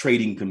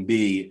trading can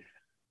be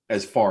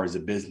as far as a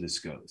business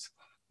goes.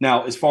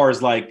 Now, as far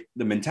as like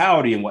the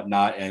mentality and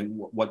whatnot and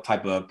what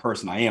type of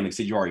person I am, like I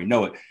said, you already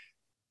know it.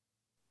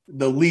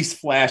 The least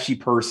flashy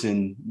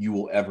person you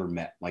will ever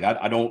met. Like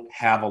I don't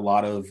have a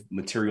lot of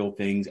material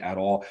things at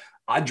all.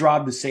 I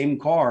drive the same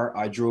car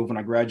I drove when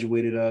I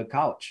graduated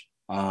college.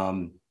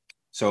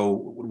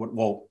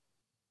 So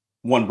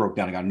one broke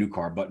down. I got a new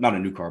car, but not a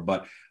new car,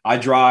 but I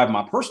drive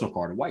my personal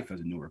car. The wife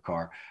has a newer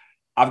car.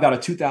 I've got a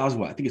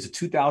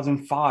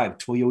 2005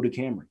 Toyota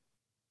Camry.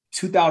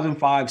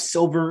 2005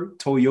 silver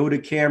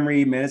Toyota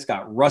Camry, man, it's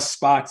got rust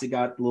spots. It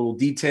got little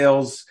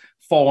details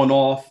falling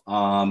off.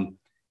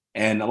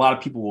 And a lot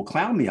of people will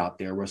clown me out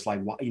there where it's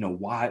like,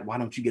 why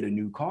don't you get a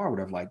new car or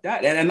whatever like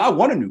that? And I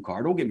want a new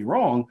car, don't get me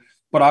wrong,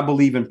 but I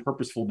believe in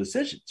purposeful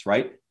decisions,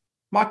 right?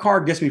 My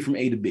car gets me from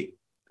A to B.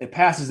 It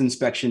passes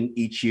inspection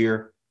each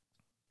year.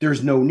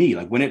 There's no need.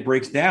 Like when it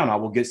breaks down, I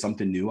will get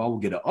something new. I will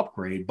get an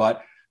upgrade,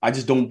 but I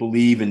just don't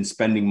believe in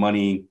spending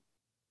money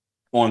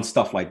on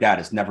stuff like that.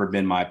 It's never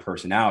been my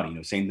personality. You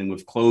know, same thing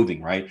with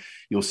clothing, right?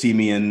 You'll see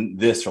me in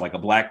this or like a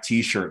black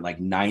t-shirt, like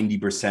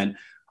 90%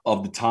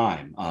 of the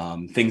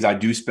time. Things I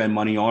do spend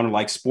money on are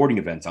like sporting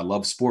events. I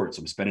love sports.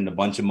 I'm spending a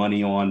bunch of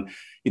money on,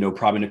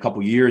 probably in a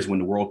couple of years when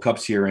the World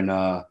Cup's here in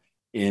the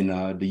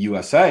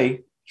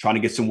USA, trying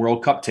to get some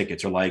World Cup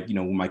tickets, or like,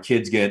 when my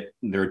kids get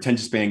their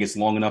attention span gets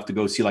long enough to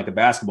go see like a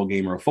basketball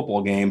game or a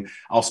football game,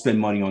 I'll spend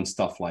money on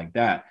stuff like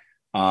that.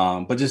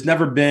 But just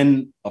never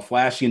been a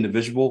flashy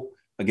individual.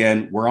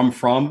 Again, where I'm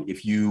from,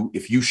 if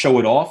you show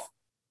it off,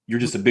 you're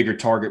just a bigger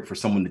target for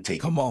someone to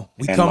take. Come on,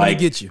 we coming to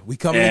get you. We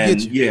coming to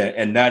get you. Yeah,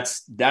 and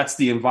that's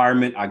the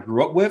environment I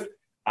grew up with.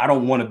 I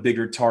don't want a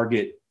bigger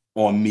target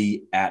on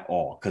me at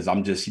all, because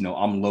I'm just,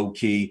 I'm low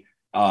key.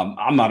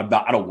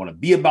 I don't want to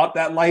be about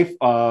that life.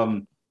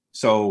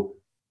 So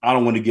I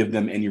don't want to give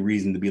them any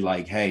reason to be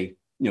like, hey,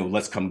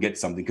 let's come get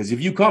something. Because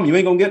if you come, you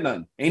ain't gonna get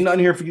nothing. Ain't nothing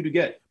here for you to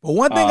get. But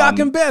one thing I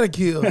can bet,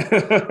 Akil.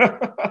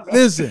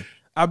 Listen,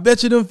 I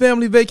bet you them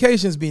family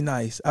vacations be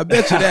nice. I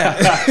bet you that.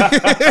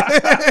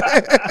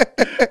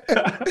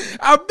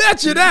 I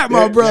bet you that,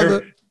 my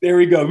brother. There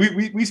we go.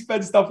 We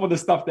spend stuff on the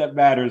stuff that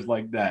matters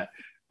like that.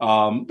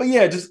 But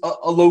yeah, just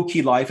a low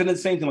key life. And the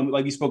same thing,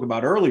 like you spoke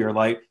about earlier,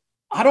 like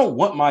I don't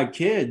want my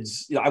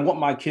kids. I want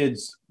my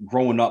kids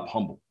growing up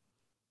humble.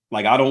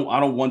 Like I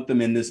don't want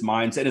them in this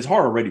mindset. It's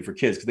hard already for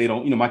kids because they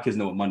don't. My kids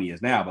know what money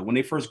is now. But when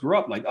they first grew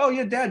up, like, oh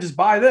yeah, Dad, just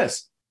buy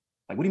this.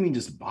 Like, what do you mean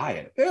just buy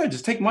it? Yeah,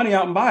 just take money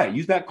out and buy it.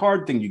 Use that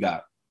card thing you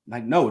got.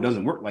 Like, no, it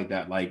doesn't work like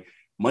that. Like,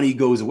 money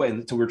goes away.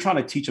 And so we're trying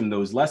to teach them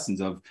those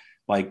lessons of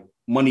like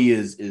money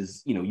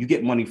is you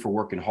get money for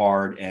working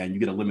hard and you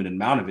get a limited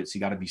amount of it. So you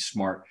got to be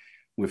smart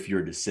with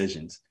your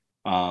decisions.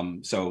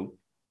 So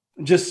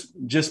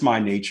just my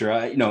nature,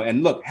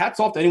 and look, hats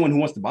off to anyone who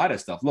wants to buy that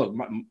stuff. Look,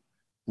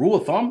 rule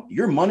of thumb,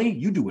 your money,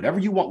 you do whatever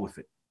you want with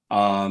it.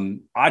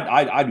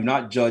 I do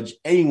not judge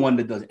anyone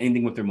that does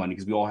anything with their money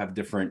because we all have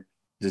different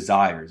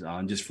desires.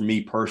 Just for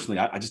me personally,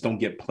 I just don't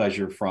get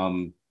pleasure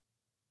from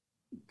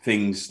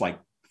things like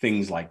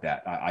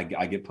that.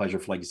 I get pleasure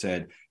for, like you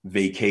said,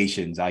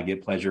 vacations. I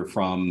get pleasure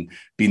from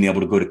being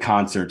able to go to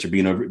concerts or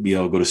being able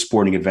to go to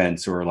sporting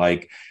events, or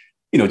like,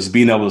 just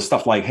being able to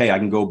stuff like, hey, I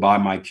can go buy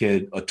my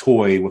kid a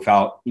toy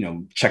without,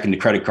 checking the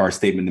credit card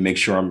statement to make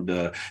sure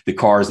the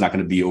car is not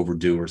going to be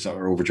overdue or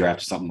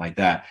overdraft or something like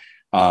that.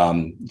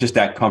 Just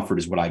that comfort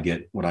is what I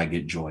get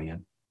joy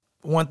in.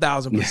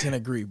 1,000%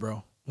 agree,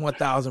 bro.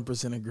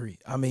 1,000% agree.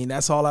 I mean,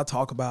 that's all I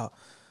talk about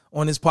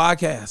on this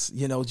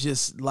podcast,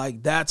 just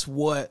like that's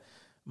what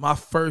my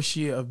first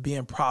year of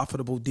being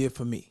profitable did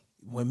for me.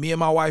 When me and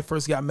my wife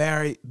first got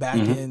married back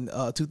in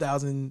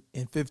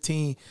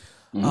 2015,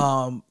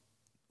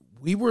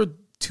 we were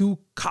two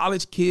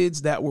college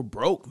kids that were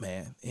broke,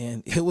 man.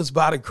 And it was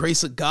by the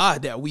grace of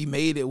God that we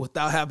made it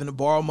without having to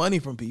borrow money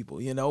from people.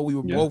 We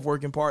were both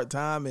working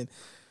part-time, and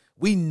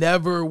we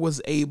never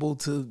was able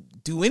to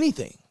do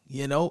anything,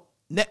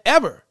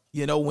 ever.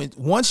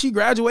 Once she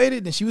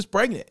graduated and she was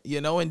pregnant,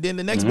 and then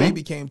the next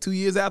baby came 2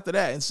 years after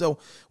that. And so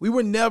we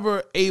were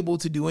never able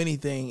to do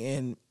anything.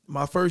 And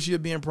my first year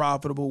being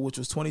profitable, which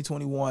was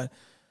 2021,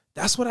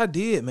 that's what I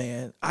did,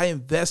 man. I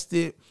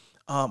invested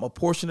a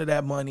portion of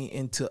that money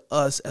into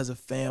us as a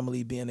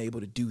family being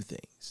able to do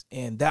things.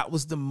 And that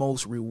was the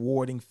most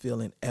rewarding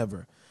feeling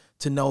ever,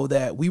 to know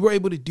that we were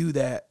able to do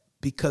that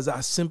because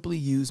I simply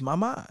used my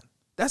mind.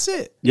 That's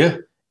it. Yeah.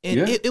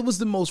 And it was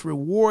the most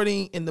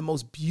rewarding and the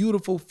most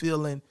beautiful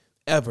feeling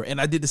ever. And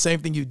I did the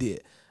same thing you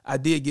did. I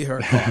did get her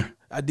a car.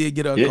 I did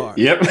get her a car.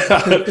 Yep.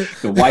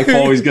 The wife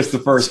always gets the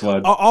first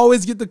one. I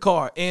always get the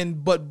car.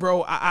 But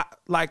bro, I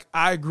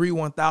agree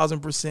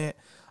 1,000%.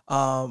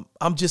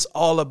 I'm just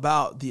all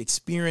about the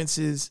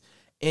experiences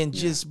and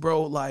just,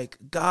 bro, like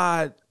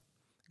God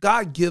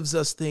gives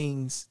us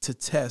things to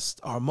test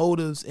our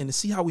motives and to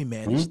see how we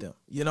manage them.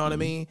 You know what I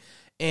mean?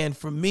 And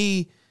for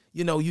me,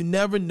 you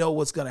never know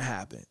what's going to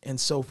happen. And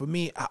so for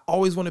me, I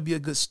always want to be a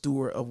good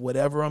steward of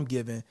whatever I'm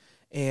given.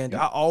 And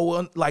I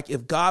always, like,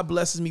 if God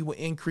blesses me with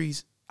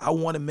increase, I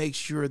want to make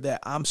sure that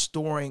I'm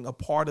storing a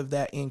part of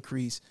that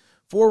increase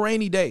for a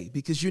rainy day,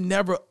 because you're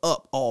never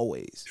up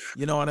always.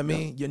 You know what I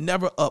mean? You're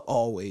never up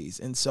always.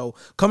 And so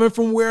coming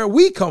from where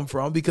we come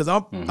from, because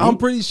I'm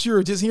pretty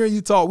sure just hearing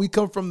you talk, we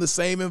come from the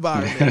same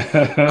environment.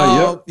 Like,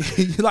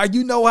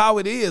 how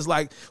it is.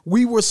 Like,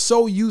 we were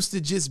so used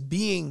to just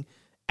being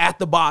at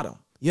the bottom.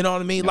 You know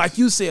what I mean? Yes. Like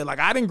you said, like,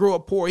 I didn't grow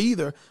up poor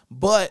either,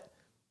 but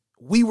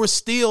we were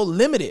still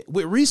limited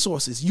with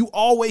resources. You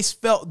always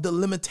felt the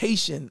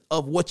limitation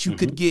of what you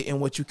could get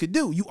and what you could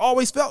do. You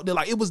always felt that.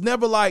 Like, it was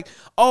never like,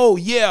 oh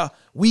yeah,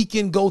 we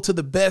can go to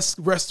the best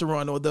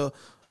restaurant or the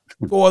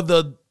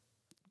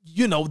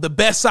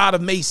best side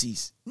of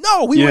Macy's.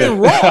 No, we were in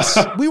Ross.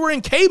 We were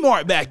in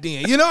Kmart back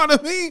then. You know what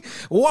I mean?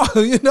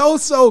 Well,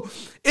 so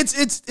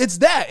it's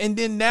that. And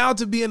then now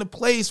to be in a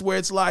place where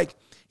it's like,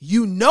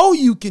 you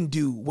can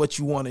do what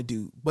you want to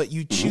do, but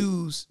you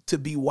choose to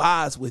be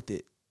wise with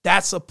it.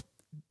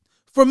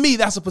 For me,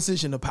 that's a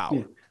position of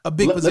power, a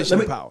big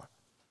position of power.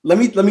 Let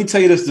me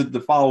tell you this,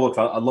 the follow-up.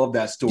 I love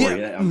that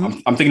story. Yeah.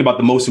 I'm thinking about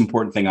the most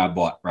important thing I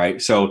bought,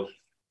 right? So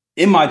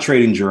in my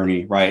trading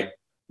journey, right,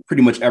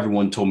 pretty much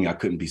everyone told me I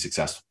couldn't be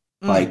successful.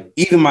 Like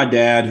even my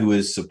dad, who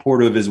is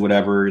supportive as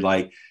whatever,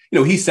 like,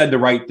 he said the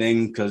right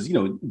thing because,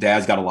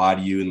 dad's got to lie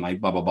to you and like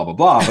blah, blah, blah, blah,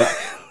 blah. But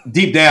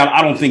deep down,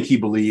 I don't think he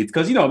believed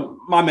because,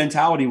 my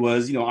mentality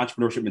was,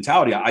 entrepreneurship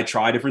mentality. I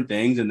try different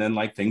things and then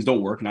like things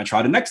don't work and I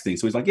try the next thing.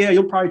 So he's like, yeah,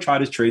 you'll probably try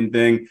this trading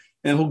thing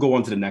and he'll go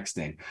on to the next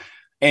thing.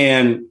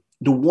 And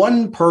the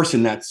one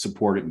person that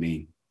supported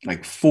me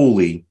like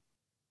fully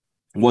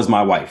was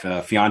my wife,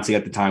 fiance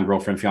at the time,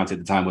 girlfriend, fiance at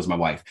the time was my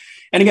wife.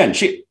 And again,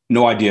 she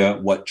no idea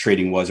what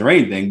trading was or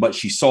anything, but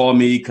she saw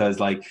me because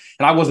like,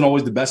 and I wasn't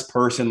always the best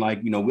person. Like,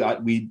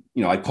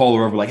 I'd call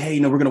her over like, hey,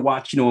 we're going to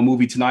watch, a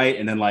movie tonight.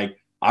 And then like,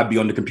 I'd be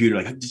on the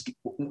computer, like just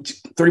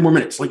 30 more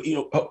minutes, like,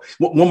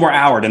 one more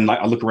hour. Then like,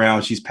 I look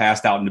around, she's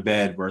passed out in the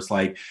bed where it's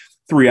like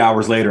 3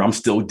 hours later, I'm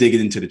still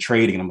digging into the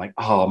trading. And I'm like,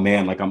 oh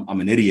man, like I'm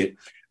an idiot.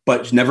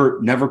 But she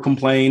never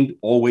complained.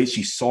 Always,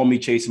 she saw me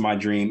chasing my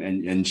dream.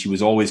 And she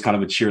was always kind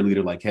of a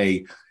cheerleader, like,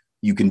 hey,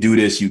 you can do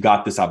this. You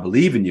got this. I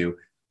believe in you.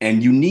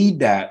 And you need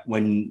that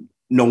when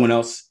no one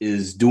else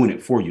is doing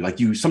it for you. Like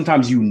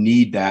sometimes you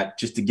need that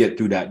just to get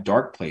through that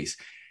dark place.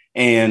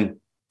 And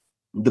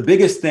the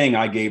biggest thing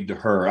I gave to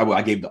her,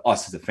 I gave to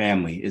us as a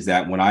family is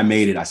that when I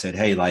made it, I said,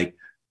 hey, like,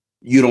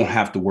 you don't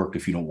have to work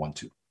if you don't want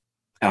to.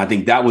 And I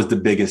think that was the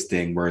biggest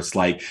thing where it's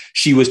like,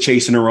 she was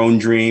chasing her own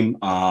dream.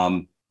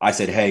 I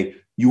said, hey,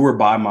 you were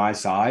by my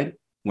side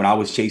when I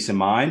was chasing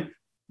mine.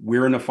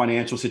 We're in a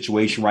financial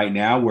situation right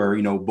now where,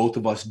 both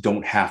of us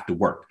don't have to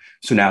work.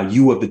 So now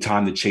you have the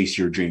time to chase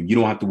your dream. You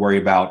don't have to worry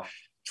about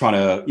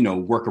trying to,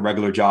 work a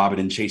regular job and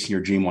then chasing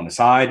your dream on the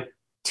side.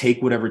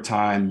 Take whatever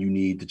time you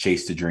need to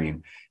chase the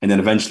dream. And then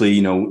eventually,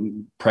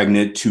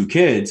 pregnant, 2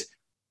 kids,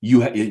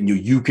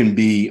 you can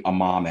be a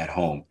mom at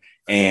home.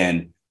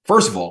 And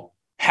first of all,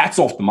 hats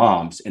off to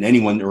moms and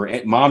anyone or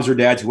moms or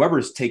dads, whoever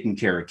is taking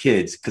care of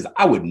kids. Cause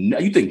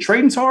you think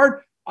trading's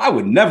hard? I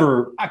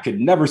could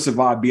never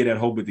survive being at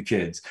home with the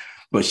kids,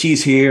 but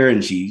she's here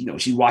and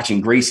she's watching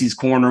Gracie's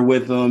Corner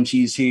with them.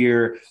 She's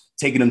here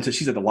taking them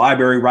she's at the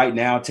library right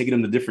now, taking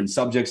them to different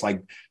subjects,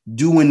 like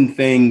doing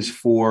things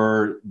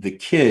for the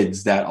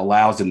kids that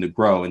allows them to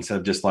grow instead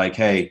of just like,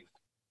 hey,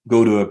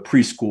 go to a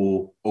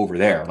preschool over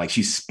there. Like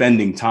she's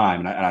spending time.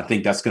 And I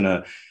think that's going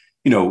to,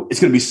 it's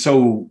going to be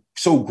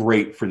so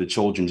great for the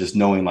children, just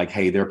knowing like,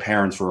 hey, their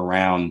parents were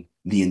around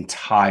the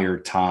entire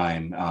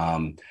time.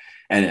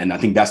 And I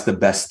think that's the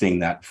best thing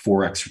that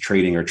Forex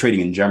or trading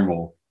in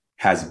general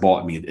has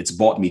bought me. It's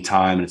bought me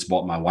time and it's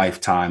bought my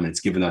wife time. And it's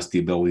given us the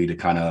ability to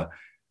kind of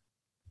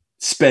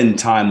spend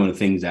time on the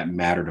things that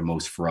matter the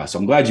most for us. So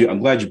I'm glad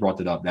you brought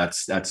that up.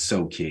 That's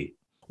so key.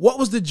 What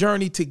was the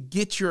journey to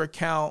get your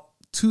account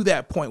to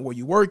that point where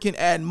you're working,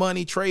 adding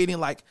money, trading?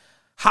 Like,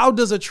 how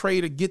does a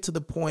trader get to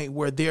the point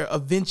where they're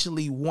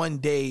eventually one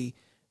day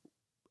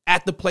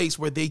at the place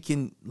where they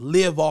can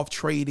live off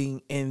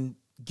trading and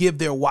give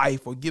their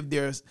wife or give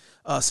their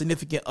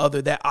significant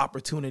other that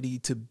opportunity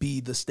to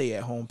be the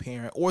stay-at-home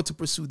parent or to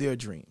pursue their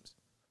dreams?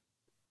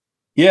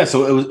 Yeah,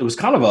 so it was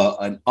kind of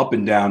an up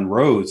and down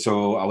road.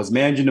 So I was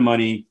managing the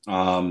money,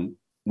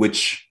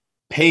 which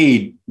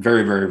paid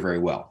very, very, very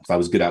well because I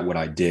was good at what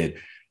I did.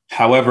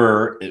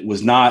 However, it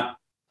was not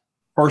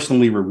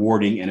personally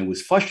rewarding and it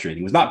was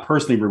frustrating. It was not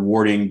personally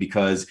rewarding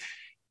because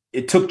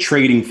it took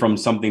trading from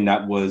something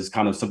that was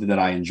kind of something that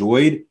I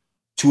enjoyed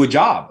to a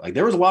job. Like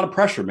there was a lot of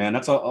pressure, man.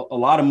 That's a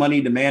lot of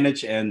money to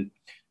manage. And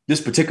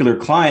this particular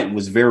client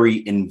was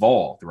very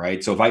involved,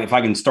 right? So if I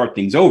can start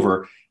things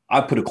over,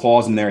 I put a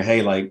clause in there,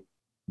 hey, like,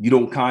 you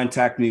don't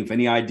contact me with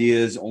any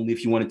ideas, only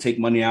if you want to take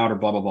money out or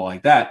blah, blah, blah,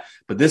 like that.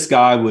 But this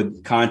guy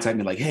would contact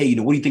me like, hey,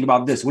 what do you think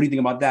about this? What do you think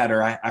about that?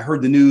 Or I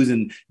heard the news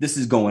and this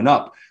is going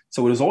up.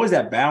 So it was always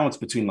that balance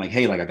between like,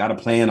 hey, like I got a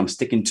plan, I'm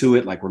sticking to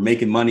it. Like we're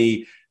making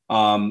money,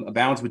 a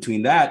balance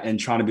between that and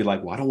trying to be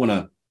like, well, I don't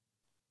want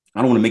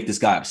to make this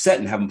guy upset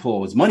and have him pull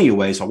all his money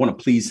away. So I want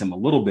to please him a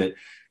little bit.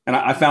 And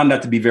I found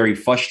that to be very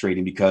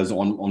frustrating because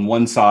on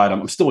one side,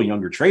 I'm still a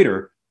younger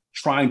trader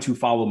trying to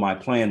follow my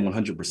plan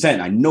 100%.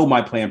 I know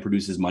my plan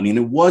produces money and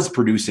it was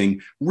producing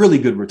really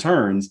good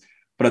returns.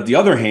 But at the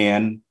other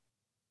hand,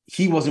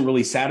 he wasn't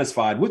really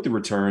satisfied with the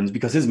returns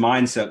because his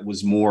mindset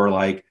was more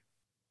like,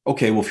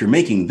 okay, well, if you're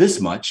making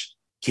this much,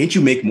 can't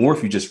you make more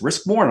if you just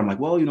risk more? And I'm like,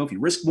 well, if you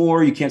risk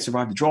more, you can't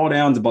survive the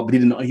drawdowns. But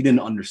he didn't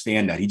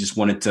understand that. He just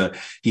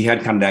he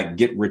had kind of that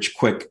get rich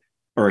quick,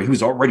 or he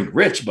was already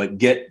rich,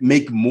 but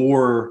make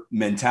more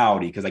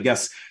mentality. Because I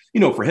guess,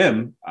 for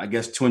him, I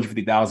guess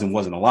 250,000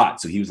 wasn't a lot.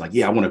 So he was like,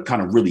 yeah, I want to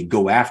kind of really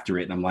go after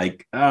it. And I'm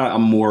like,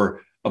 I'm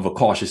more of a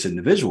cautious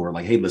individual. Or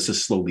like, hey, let's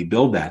just slowly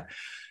build that.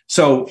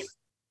 So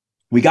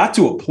we got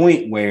to a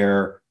point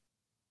where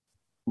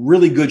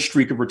really good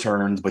streak of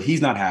returns, but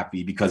he's not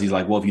happy because he's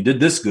like, well, if you did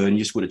this good and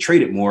you just would have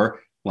traded more,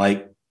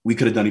 like we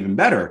could have done even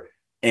better.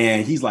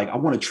 And he's like, I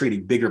want to trade a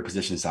bigger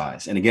position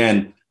size. And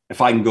again,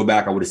 if I can go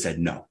back, I would have said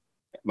no.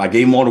 I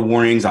gave him all the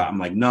warnings. I'm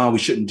like, no, we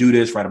shouldn't do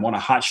this, right? I'm on a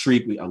hot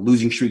streak. A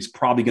losing streak's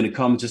probably going to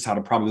come, just how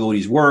the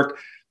probabilities work.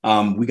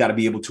 We got to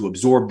be able to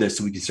absorb this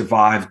so we can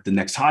survive the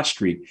next hot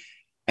streak.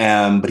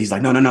 But he's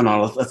like, no,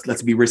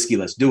 let's be risky.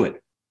 Let's do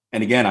it.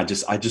 And again, I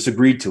just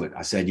agreed to it.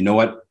 I said, you know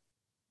what?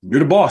 You're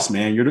the boss,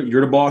 man.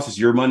 You're the boss. It's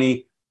your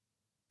money.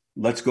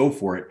 Let's go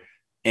for it.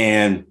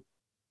 And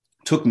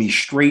took me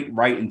straight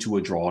right into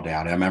a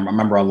drawdown. And I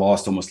remember I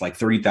lost almost like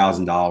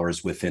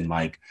 $30,000 within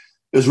like,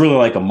 it was really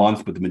like a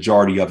month, but the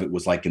majority of it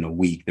was like in a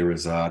week. There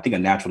was, I think, a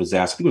natural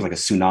disaster. I think it was like a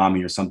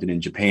tsunami or something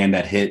in Japan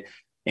that hit.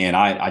 And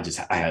I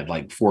had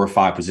like 4 or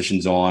 5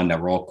 positions on that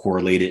were all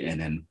correlated.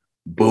 And then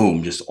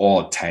boom, just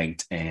all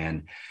tanked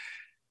and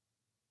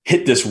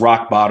hit this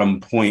rock bottom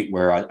point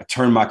where I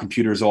turned my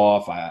computers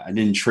off. I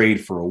didn't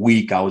trade for a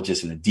week. I was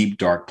just in a deep,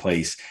 dark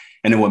place.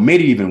 And then what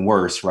made it even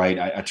worse, right?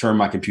 I turned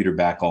my computer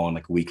back on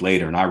like a week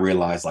later and I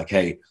realized like,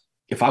 hey,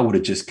 if I would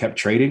have just kept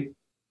trading,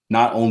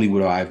 not only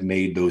would I have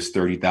made those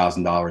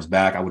 $30,000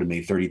 back, I would have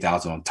made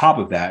 $30,000 on top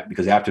of that,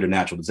 because after the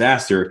natural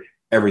disaster,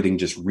 everything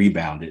just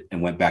rebounded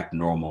and went back to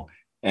normal.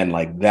 And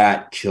like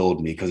that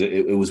killed me, because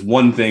it was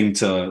one thing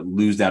to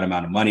lose that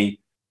amount of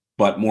money,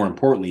 but more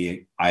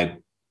importantly, I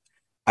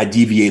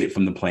deviated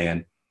from the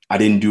plan. I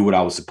didn't do what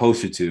I was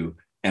supposed to.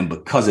 And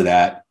because of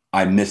that,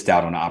 I missed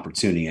out on an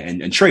opportunity.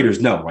 And traders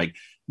know, like,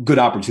 good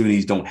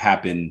opportunities don't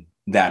happen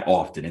that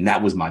often. And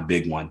that was my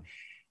big one.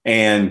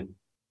 And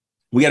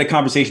we had a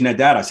conversation at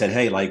that. I said,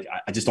 hey, like,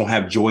 I just don't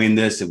have joy in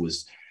this. It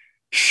was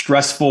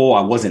stressful.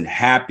 I wasn't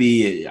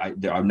happy. I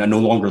no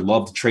longer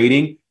loved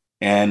trading.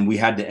 And we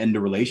had to end the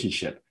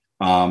relationship.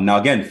 Now,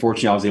 again,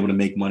 fortunately, I was able to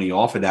make money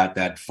off of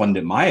that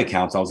funded my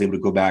accounts. I was able to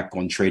go back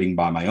on trading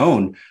by my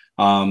own.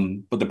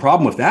 But the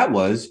problem with that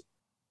was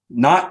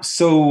not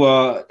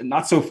so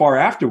far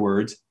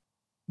afterwards,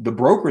 the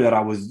broker that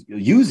I was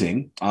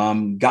using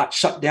got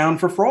shut down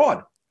for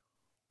fraud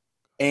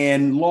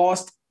and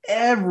lost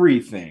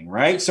everything.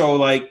 Right. So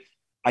like,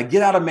 I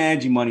get out of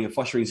managing money, a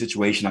frustrating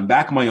situation. I'm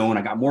back on my own.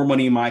 I got more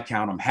money in my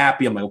account. I'm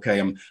happy. I'm like, okay,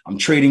 I'm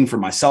trading for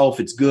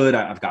myself. It's good.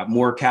 I've got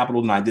more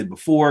capital than I did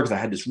before because I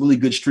had this really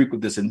good streak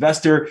with this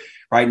investor.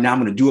 Right now, I'm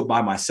going to do it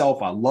by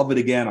myself. I love it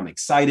again. I'm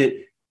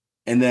excited.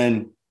 And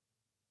then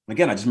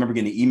again, I just remember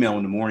getting an email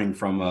in the morning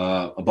from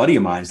a buddy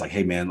of mine. He's like,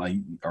 hey, man, like,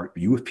 are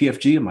you with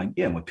PFG? I'm like,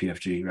 yeah, I'm with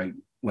PFG. Right.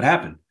 What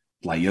happened?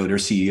 Like, yo, their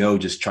CEO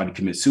just tried to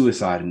commit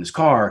suicide in his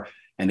car.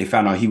 And they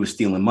found out he was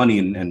stealing money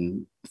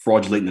and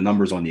fraudulating the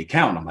numbers on the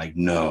account. And I'm like,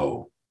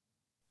 no,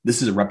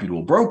 this is a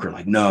reputable broker.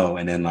 Like, no.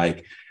 And then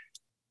like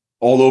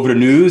all over the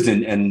news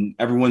and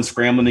everyone's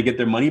scrambling to get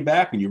their money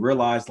back. And you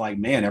realize like,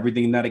 man,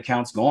 everything in that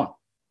account's gone.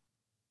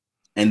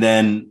 And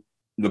then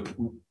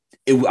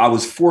I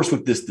was forced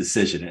with this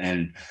decision.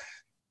 And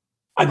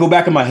I go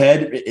back in my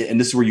head, and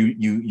this is where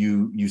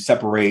you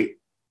separate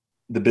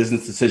the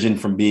business decision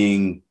from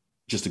being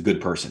just a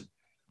good person.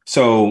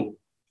 So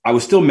I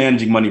was still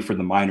managing money for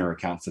the minor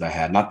accounts that I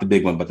had, not the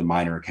big one, but the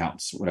minor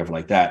accounts, whatever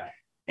like that.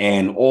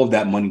 And all of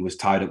that money was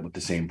tied up with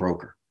the same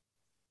broker.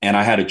 And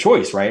I had a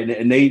choice, right?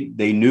 And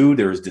they knew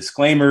there was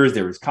disclaimers,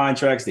 there was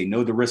contracts, they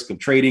know the risk of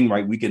trading,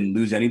 right? We can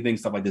lose anything,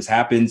 stuff like this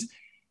happens.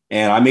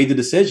 And I made the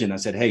decision. I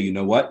said, hey, you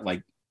know what?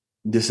 Like,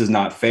 this is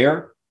not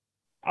fair.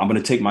 I'm going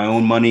to take my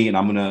own money and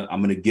I'm going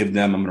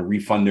to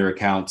refund their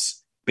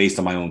accounts based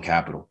on my own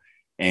capital.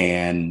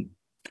 And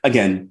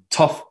again,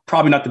 tough,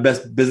 probably not the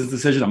best business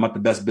decision. I'm not the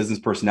best business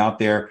person out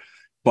there,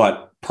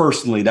 but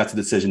personally, that's a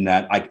decision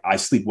that I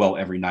sleep well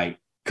every night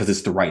because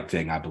it's the right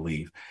thing, I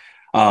believe.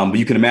 But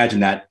you can imagine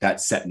that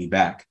set me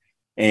back.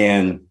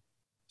 And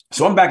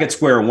so I'm back at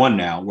square one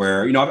now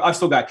where, you know, I've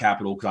still got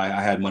capital because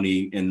I had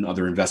money in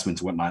other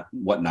investments and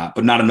whatnot,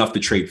 but not enough to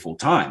trade full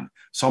time.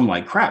 So I'm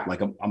like, crap,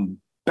 like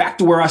I'm back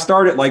to where I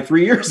started like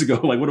 3 years ago.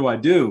 Like, what do I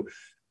do?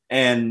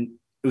 And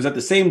it was at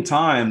the same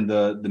time,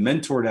 the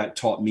mentor that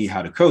taught me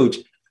how to coach,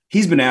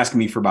 he's been asking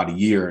me for about a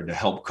year to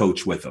help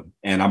coach with him.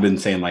 And I've been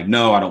saying like,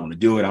 no, I don't want to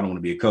do it. I don't want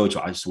to be a coach.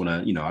 I just want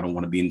to, you know, I don't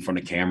want to be in front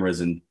of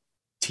cameras and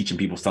teaching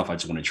people stuff. I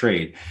just want to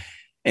trade.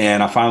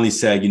 And I finally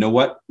said, you know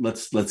what,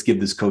 let's give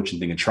this coaching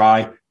thing a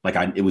try. Like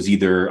it was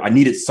either I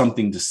needed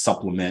something to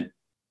supplement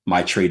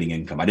my trading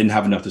income. I didn't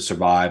have enough to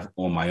survive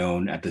on my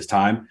own at this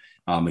time,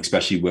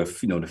 especially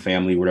with, you know, the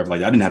family, whatever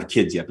like that. I didn't have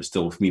kids yet, but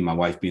still with me and my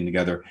wife being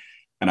together.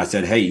 And I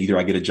said, hey, either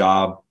I get a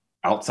job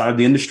outside of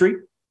the industry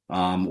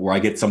or I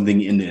get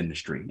something in the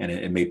industry. And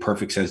it made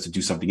perfect sense to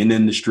do something in the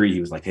industry.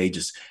 He was like, hey,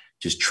 just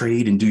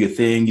trade and do your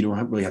thing. You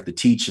don't really have to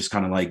teach, just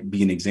kind of like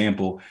be an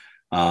example.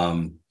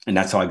 And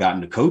that's how I got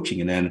into coaching.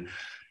 And then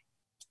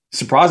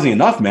surprisingly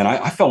enough, man,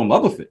 I fell in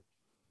love with it.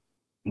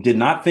 Did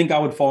not think I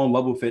would fall in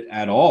love with it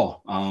at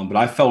all. But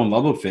I fell in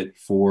love with it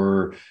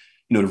for,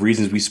 you know, the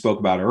reasons we spoke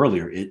about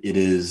earlier.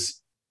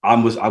 I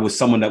was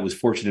someone that was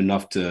fortunate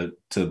enough to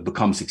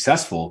become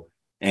successful.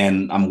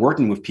 And I'm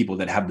working with people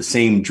that have the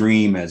same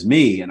dream as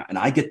me. And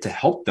I get to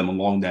help them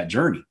along that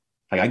journey.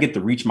 Like I get to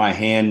reach my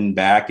hand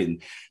back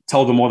and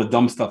tell them all the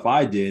dumb stuff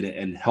I did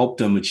and help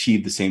them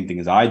achieve the same thing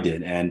as I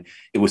did. And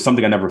it was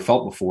something I never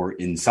felt before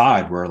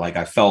inside, where like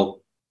I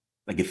felt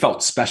like it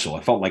felt special.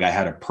 I felt like I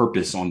had a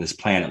purpose on this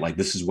planet. Like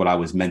this is what I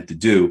was meant to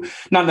do.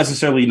 Not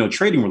necessarily, you know,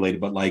 trading related,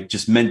 but like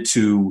just meant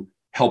to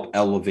help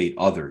elevate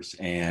others.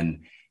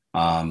 And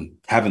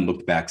haven't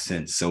looked back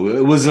since. So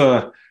it was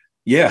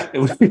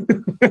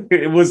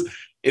it was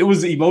it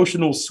was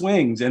emotional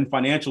swings and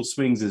financial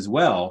swings as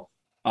well.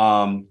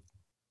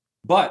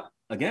 But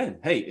again,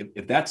 hey,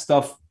 if that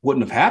stuff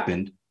wouldn't have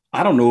happened,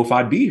 I don't know if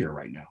I'd be here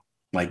right now,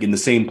 like in the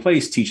same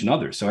place teaching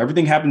others. So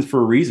everything happens for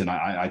a reason.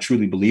 I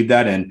truly believe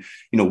that, and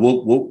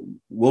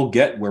we'll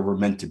get where we're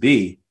meant to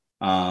be.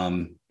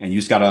 And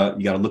you gotta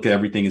look at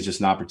everything as just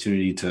an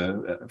opportunity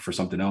for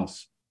something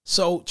else.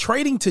 So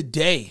trading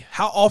today,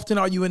 how often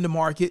are you in the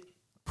market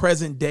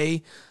present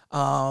day?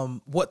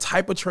 What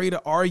type of trader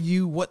are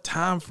you? What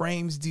time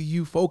frames do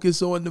you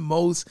focus on the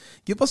most?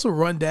 Give us a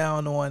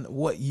rundown on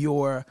what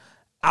your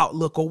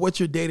outlook or what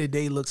your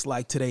day-to-day looks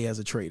like today as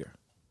a trader.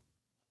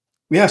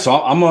 Yeah,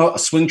 so I'm a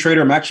swing trader.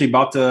 I'm actually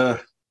about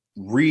to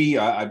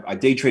I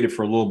day traded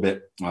for a little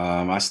bit.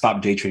 I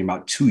stopped day trading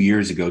about 2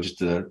 years ago just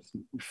to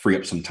free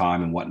up some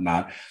time and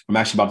whatnot. I'm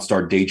actually about to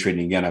start day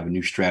trading again. I have a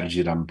new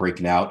strategy that I'm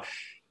breaking out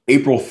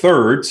April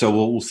 3rd. So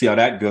we'll see how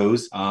that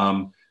goes.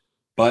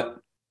 But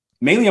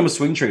mainly I'm a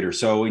swing trader.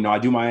 So, I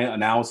do my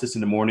analysis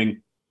in the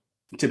morning.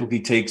 It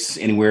typically takes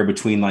anywhere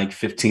between like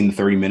 15 to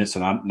 30 minutes. So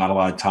not a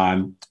lot of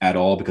time at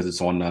all because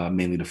it's on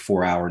mainly the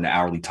 4 hour and the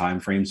hourly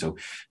time frame. So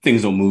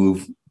things don't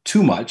move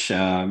too much.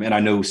 And I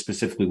know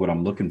specifically what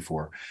I'm looking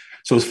for.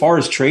 So as far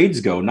as trades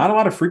go, not a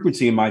lot of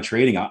frequency in my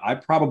trading. I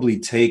probably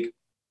take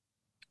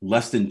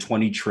less than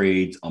 20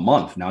 trades a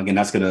month. Now, again,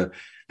 that's going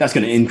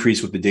to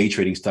increase with the day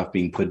trading stuff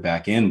being put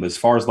back in. But as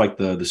far as like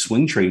the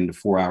swing trading, the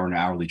 4 hour and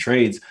hourly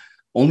trades,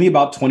 only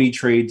about 20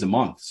 trades a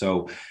month.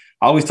 So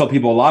I always tell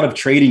people a lot of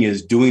trading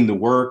is doing the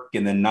work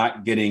and then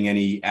not getting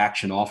any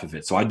action off of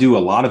it. So I do a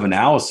lot of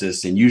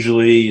analysis and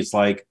usually it's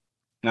like,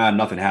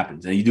 nothing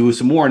happens. And you do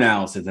some more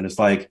analysis and it's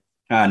like,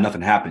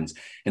 nothing happens.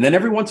 And then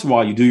every once in a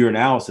while you do your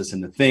analysis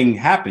and the thing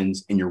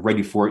happens and you're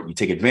ready for it. You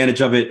take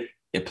advantage of it.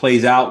 It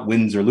plays out,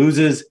 wins or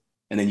loses,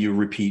 and then you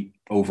repeat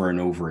over and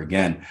over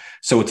again.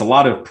 So it's a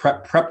lot of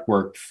prep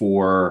work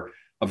for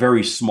a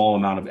very small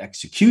amount of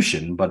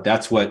execution, but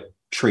that's what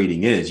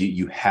trading is.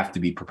 You have to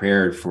be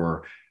prepared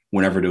for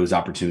whenever those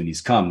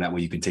opportunities come. That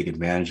way you can take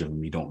advantage of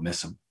them. You don't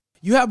miss them.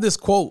 You have this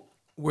quote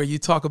where you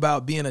talk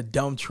about being a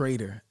dumb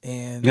trader,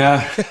 and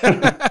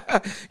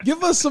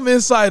give us some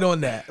insight on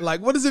that.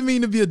 Like, what does it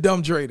mean to be a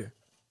dumb trader?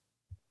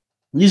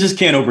 You just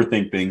can't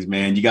overthink things,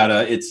 man.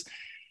 It's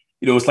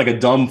like a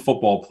dumb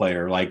football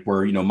player, like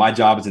where, my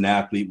job as an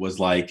athlete was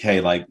like, hey,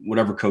 like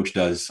whatever coach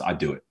does, I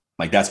do it.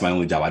 Like, that's my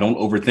only job. I don't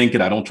overthink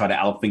it. I don't try to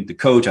outthink the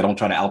coach. I don't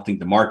try to outthink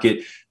the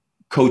market.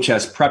 Coach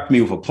has prepped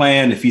me with a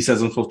plan. If he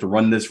says I'm supposed to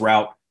run this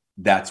route,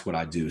 that's what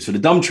I do. So the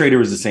dumb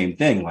trader is the same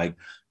thing. Like,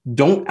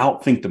 don't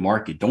outthink the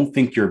market. Don't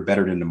think you're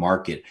better than the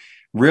market.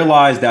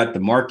 Realize that the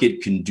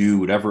market can do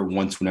whatever it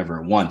wants, whenever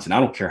it wants. And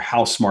I don't care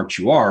how smart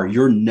you are,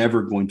 you're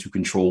never going to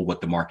control what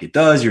the market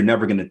does. You're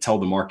never going to tell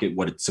the market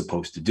what it's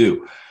supposed to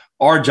do.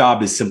 Our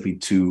job is simply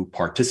to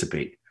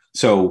participate.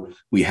 So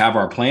we have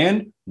our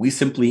plan. We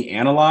simply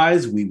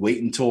analyze. We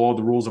wait until all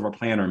the rules of our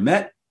plan are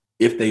met.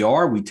 If they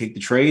are, we take the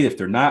trade. If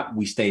they're not,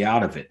 we stay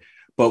out of it.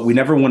 But we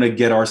never want to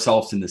get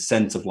ourselves in the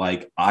sense of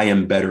like, I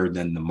am better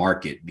than the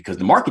market, because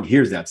the market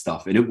hears that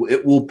stuff and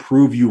it will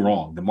prove you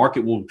wrong. The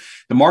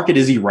market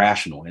is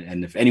irrational.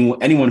 And if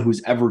anyone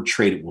who's ever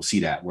traded will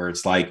see that, where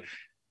it's like,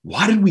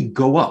 why did we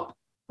go up?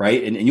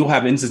 Right. And you'll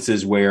have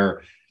instances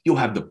where you'll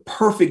have the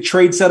perfect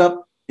trade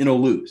setup and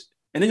it'll lose.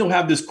 And then you'll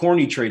have this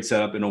corny trade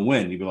setup and it'll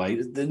win. You'll be like,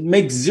 it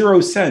makes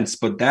zero sense,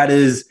 but that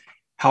is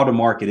how the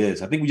market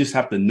is. I think we just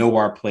have to know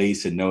our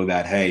place and know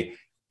that, hey,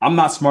 I'm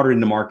not smarter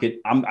than the market.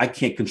 I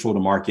can't control the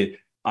market.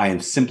 I am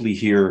simply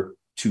here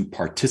to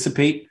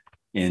participate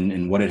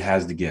in what it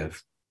has to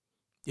give.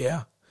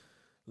 Yeah.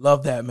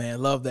 Love that,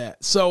 man. Love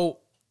that. So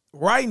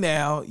right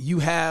now you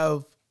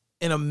have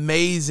an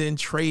amazing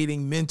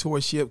trading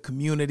mentorship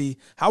community.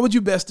 How would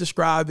you best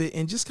describe it?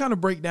 And just kind of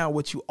break down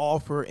what you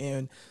offer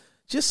and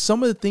just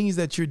some of the things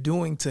that you're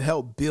doing to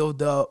help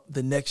build up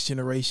the next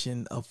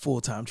generation of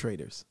full-time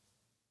traders.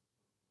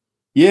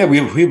 Yeah, we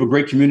have a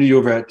great community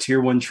over at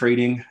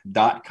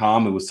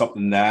tier1trading.com. It was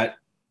something that,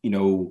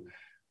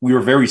 we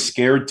were very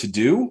scared to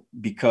do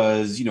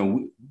because,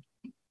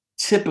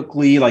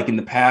 typically, like in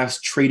the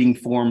past, trading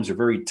forums are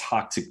very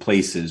toxic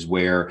places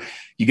where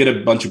you get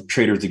a bunch of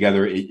traders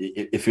together.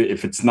 If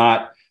it's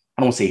not,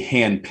 I don't want to say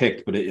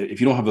hand-picked, but if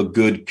you don't have a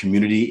good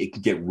community, it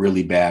can get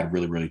really bad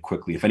really, really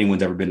quickly. If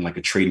anyone's ever been in like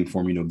a trading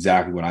forum, you know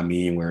exactly what I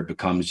mean, where it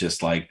becomes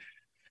just like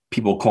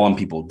people calling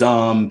people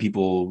dumb,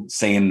 people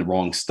saying the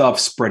wrong stuff,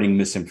 spreading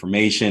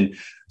misinformation.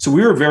 So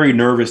we were very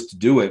nervous to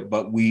do it,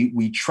 but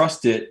we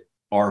trusted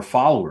our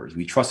followers.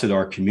 We trusted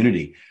our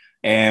community.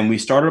 And we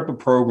started up a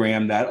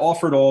program that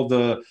offered all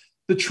the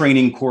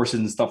training courses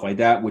and stuff like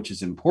that, which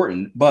is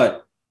important.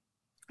 But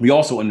we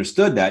also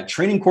understood that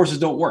training courses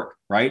don't work,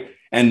 right?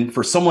 And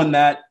for someone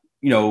that,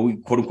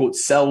 quote unquote,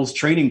 sells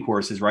training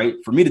courses, right?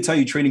 For me to tell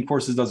you training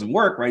courses doesn't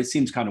work, right? It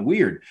seems kind of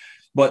weird.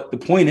 But the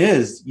point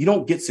is, you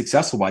don't get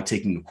successful by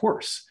taking the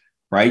course,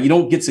 right? You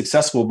don't get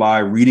successful by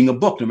reading a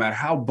book, no matter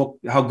how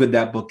good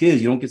that book is.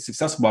 You don't get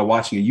successful by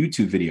watching a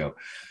YouTube video.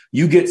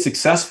 You get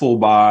successful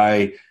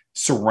by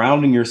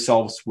surrounding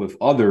yourselves with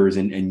others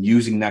and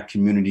using that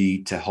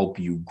community to help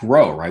you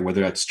grow, right?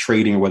 Whether that's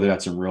trading or whether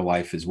that's in real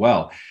life as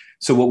well.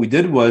 So what we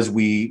did was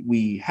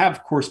we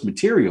have course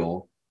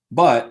material,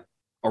 but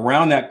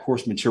around that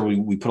course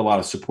material, we put a lot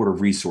of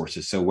supportive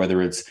resources. So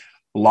whether it's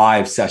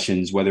live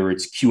sessions, whether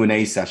it's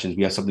Q&A sessions,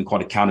 we have something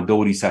called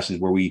accountability sessions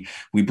where we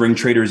bring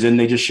traders in,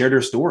 they just share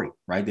their story,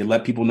 right? They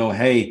let people know,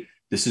 hey,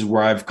 this is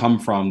where I've come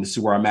from. This is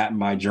where I'm at in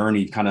my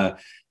journey, kind of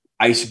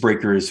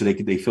icebreakers so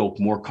they feel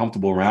more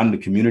comfortable around the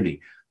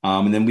community.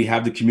 And then we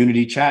have the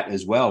community chat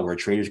as well, where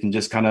traders can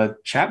just kind of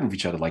chat with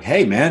each other like,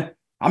 hey, man,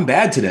 I'm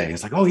bad today.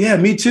 It's like, oh, yeah,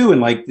 me too. And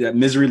like that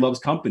misery loves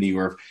company.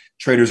 Or if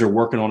traders are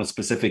working on a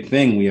specific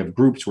thing, we have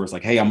groups where it's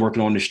like, hey, I'm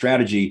working on this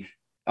strategy.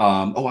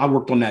 I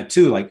worked on that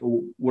too. Like,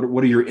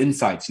 what are your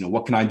insights?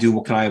 What can I do?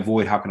 What can I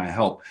avoid? How can I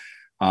help?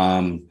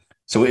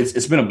 So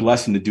it's been a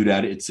blessing to do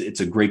that. It's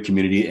a great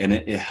community, and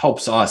it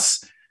helps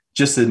us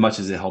just as much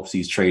as it helps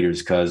these traders,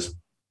 because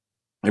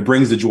it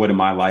brings the joy to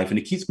my life and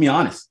it keeps me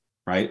honest,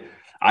 right?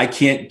 I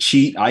can't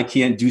cheat. I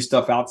can't do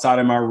stuff outside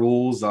of my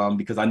rules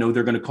because I know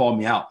they're going to call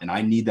me out, and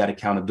I need that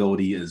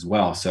accountability as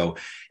well. So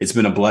it's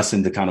been a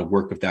blessing to kind of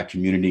work with that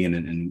community,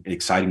 and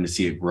exciting to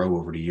see it grow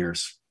over the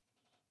years.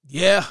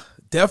 Yeah,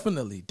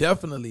 definitely.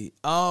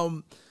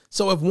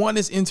 So if one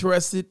is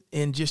interested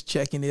in just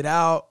checking it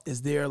out,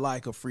 is there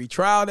like a free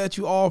trial that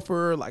you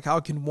offer? Like, how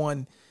can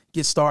one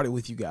get started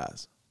with you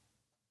guys?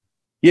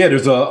 Yeah,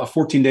 there's a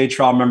 14-day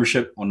trial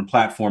membership on the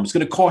platform. It's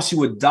going to cost you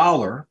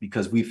 $1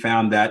 because we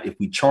found that if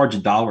we charge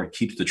 $1, it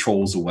keeps the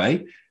trolls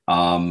away.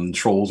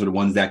 Trolls are the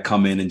ones that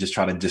come in and just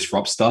try to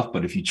disrupt stuff.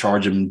 But if you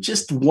charge them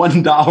just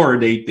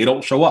 $1, they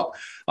don't show up.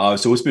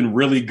 So it's been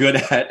really good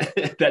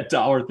at that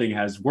dollar thing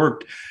has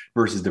worked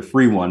versus the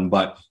free one.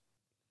 But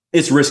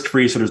it's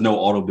risk-free, so there's no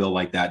auto bill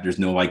like that. There's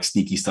no like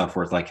sneaky stuff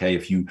where it's like, hey,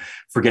 if you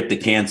forget to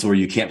cancel or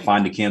you can't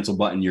find the cancel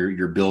button,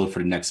 you're billed for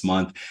the next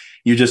month.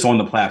 You're just on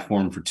the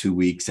platform for 2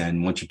 weeks,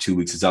 and once your 2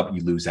 weeks is up,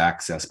 you lose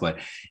access. But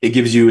it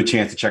gives you a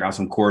chance to check out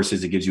some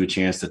courses. It gives you a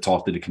chance to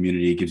talk to the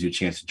community. It gives you a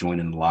chance to join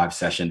in the live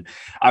session.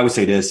 I would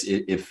say this: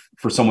 if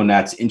for someone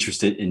that's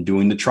interested in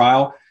doing the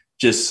trial,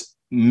 just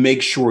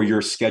make sure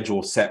your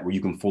schedule is set where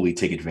you can fully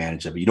take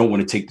advantage of it. You don't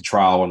want to take the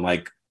trial on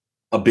like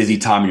a busy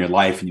time in your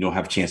life and you don't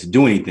have a chance to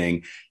do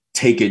anything.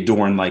 Take it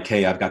during like,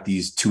 hey, I've got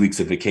these 2 weeks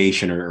of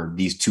vacation or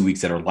these 2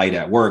 weeks that are light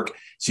at work,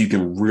 so you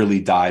can really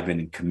dive in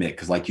and commit.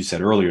 Because like you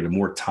said earlier, the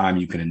more time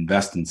you can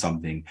invest in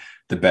something,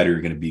 the better you're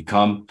going to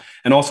become.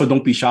 And also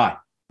don't be shy,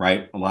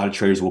 right? A lot of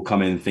traders will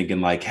come in thinking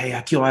like, hey,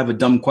 Akil, I have a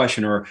dumb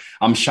question, or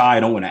I'm shy, I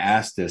don't want to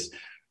ask this.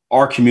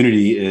 Our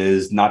community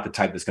is not the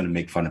type that's going to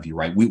make fun of you,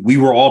 right? We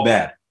were all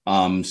bad.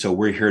 So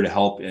we're here to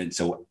help. And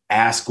so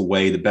ask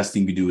away. The best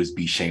thing you do is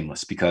be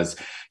shameless, because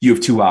you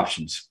have two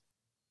options.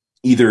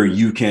 Either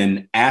you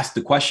can ask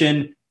the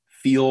question,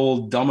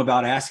 feel dumb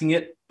about asking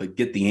it, but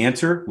get the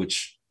answer,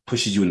 which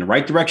pushes you in the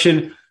right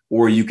direction,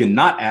 or you can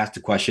not ask the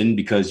question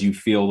because you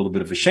feel a little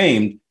bit of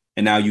ashamed,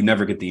 and now you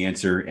never get the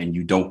answer and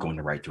you don't go in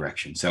the right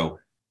direction. So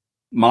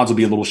might as well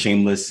be a little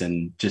shameless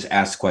and just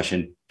ask the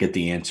question, get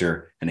the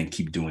answer, and then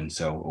keep doing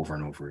so over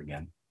and over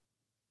again.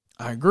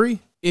 I agree.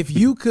 If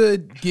you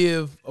could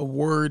give a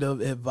word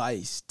of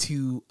advice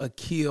to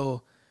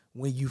Akil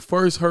when you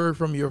first heard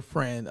from your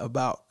friend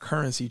about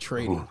currency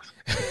trading,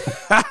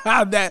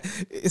 that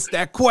it's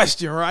that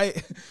question, right?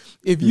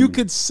 If you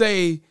could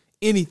say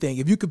anything,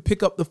 if you could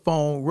pick up the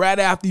phone right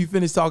after you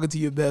finish talking to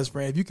your best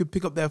friend, if you could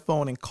pick up that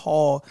phone and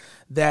call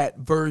that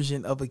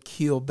version of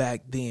Akil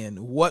back then,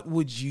 what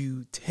would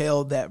you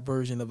tell that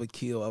version of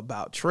Akil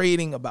about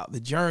trading, about the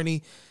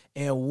journey,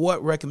 and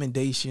what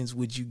recommendations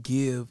would you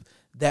give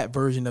that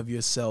version of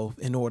yourself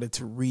in order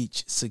to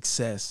reach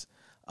success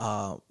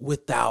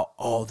without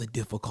all the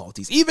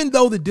difficulties? Even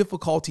though the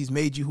difficulties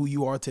made you who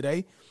you are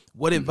today,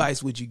 what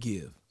advice would you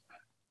give?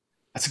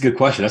 That's a good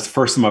question. That's the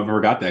first time I've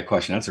ever got that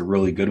question. That's a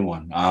really good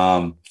one.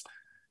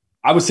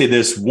 I would say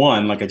this: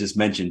 one, like I just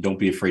mentioned, don't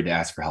be afraid to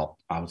ask for help.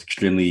 I was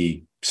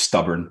extremely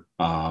stubborn,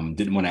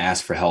 didn't want to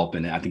ask for help.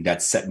 And I think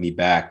that set me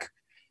back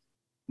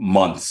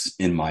months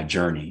in my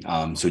journey.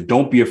 So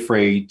don't be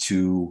afraid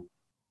to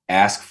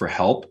ask for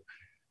help.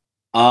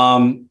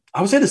 I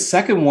would say the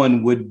second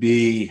one would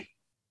be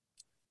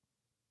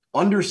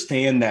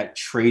understand that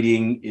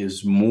trading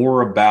is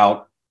more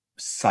about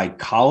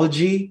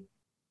psychology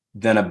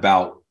than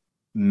about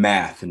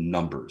math and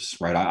numbers,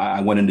 right?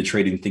 I went into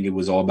trading thinking it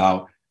was all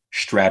about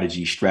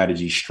strategy,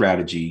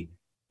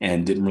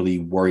 and didn't really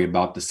worry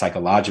about the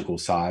psychological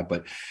side.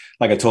 But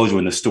like I told you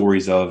in the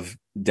stories of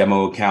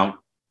demo account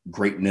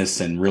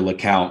greatness and real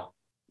account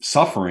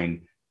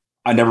suffering,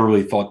 I never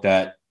really thought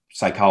that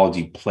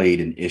psychology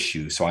played an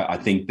issue. So I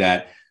think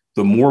that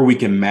the more we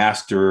can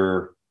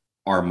master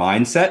our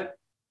mindset,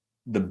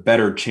 the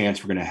better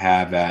chance we're going to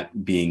have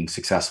at being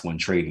successful in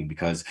trading,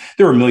 because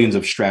there are millions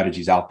of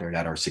strategies out there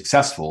that are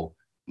successful.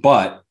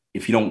 But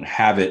if you don't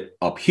have it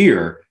up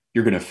here,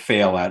 you're going to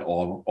fail at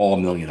all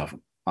million of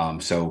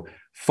them. So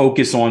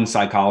focus on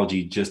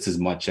psychology just as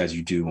much as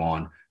you do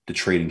on the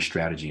trading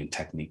strategy and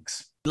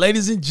techniques.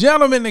 Ladies and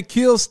gentlemen,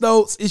 Nikhil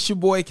Stokes, it's your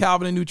boy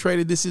Calvin, the New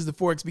Trader. This is the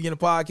Forex Beginner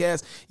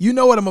Podcast. You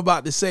know what I'm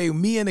about to say.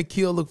 Me and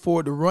Nikhil look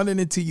forward to running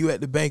into you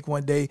at the bank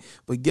one day.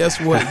 But guess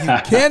what? You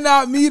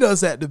cannot meet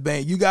us at the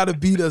bank. You got to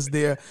beat us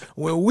there.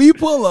 When we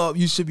pull up,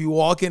 you should be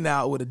walking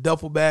out with a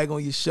duffel bag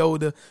on your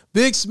shoulder,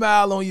 big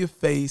smile on your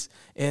face.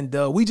 And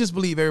we just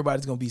believe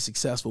everybody's going to be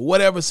successful,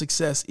 whatever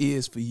success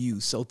is for you.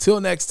 So till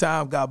next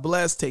time, God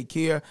bless, take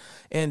care,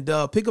 and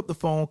pick up the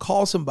phone,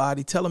 call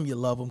somebody, tell them you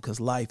love them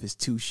because life is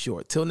too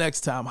short. Till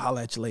next time,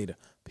 holla at you later.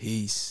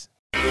 Peace.